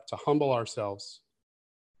that up, to humble ourselves,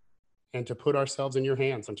 and to put ourselves in your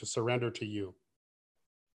hands and to surrender to you,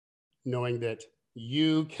 knowing that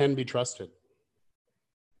you can be trusted.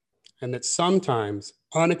 And that sometimes,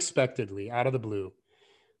 unexpectedly, out of the blue,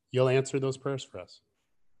 you'll answer those prayers for us.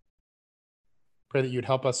 Pray that you'd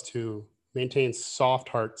help us to maintain soft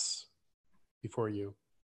hearts before you.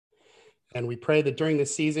 And we pray that during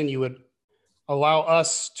this season, you would allow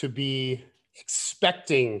us to be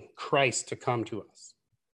expecting Christ to come to us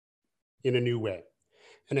in a new way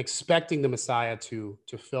and expecting the Messiah to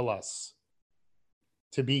fill us,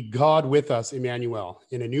 to be God with us, Emmanuel,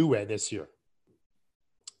 in a new way this year.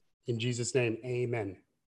 In Jesus' name, amen.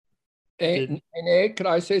 And Nate, could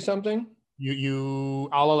I say something?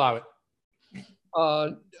 I'll allow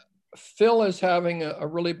it. Phil is having a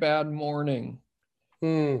really bad morning.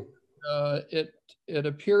 It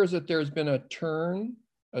appears that there's been a turn,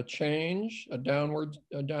 a change, a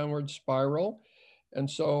downward spiral. And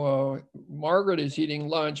so Margaret is eating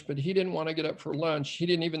lunch, but he didn't want to get up for lunch. He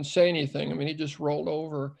didn't even say anything. I mean, he just rolled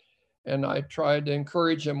over. And I tried to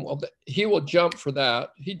encourage him. Well, he will jump for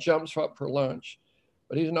that. He jumps up for lunch,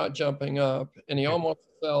 but he's not jumping up. And he almost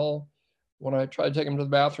fell when I tried to take him to the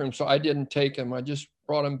bathroom. So I didn't take him. I just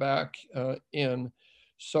brought him back in.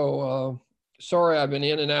 So sorry, I've been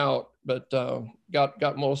in and out, but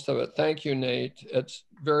got most of it. Thank you, Nate. It's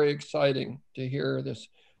very exciting to hear this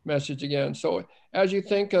message again. So as you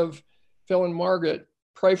think of Phil and Margaret,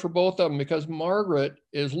 pray for both of them, because Margaret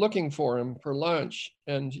is looking for him for lunch,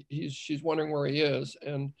 and she's wondering where he is,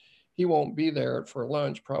 and he won't be there for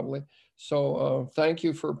lunch probably. So thank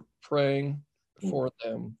you for praying for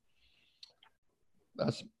them.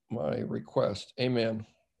 That's my request. Amen.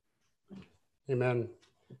 Amen.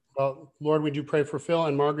 Well, Lord, we do pray for Phil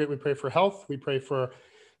and Margaret. We pray for health. We pray for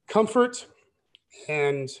comfort.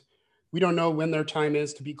 And we don't know when their time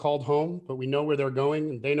is to be called home, but we know where they're going,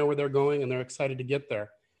 and they know where they're going, and they're excited to get there.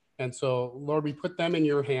 And so, Lord, we put them in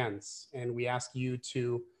your hands, and we ask you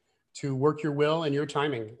to work your will and your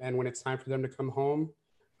timing. And when it's time for them to come home,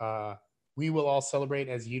 we will all celebrate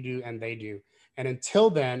as you do and they do. And until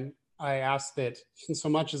then, I ask that in so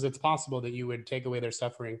much as it's possible that you would take away their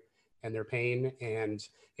suffering and their pain. And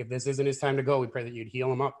if this isn't his time to go, we pray that you'd heal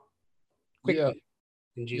them up quickly.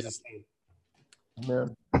 In Jesus' name.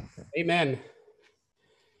 Amen. Amen.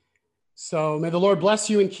 So may the Lord bless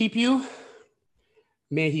you and keep you.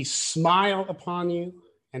 May he smile upon you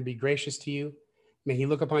and be gracious to you. May he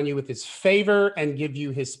look upon you with his favor and give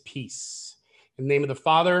you his peace. In the name of the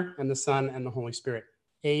Father and the Son and the Holy Spirit.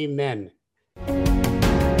 Amen.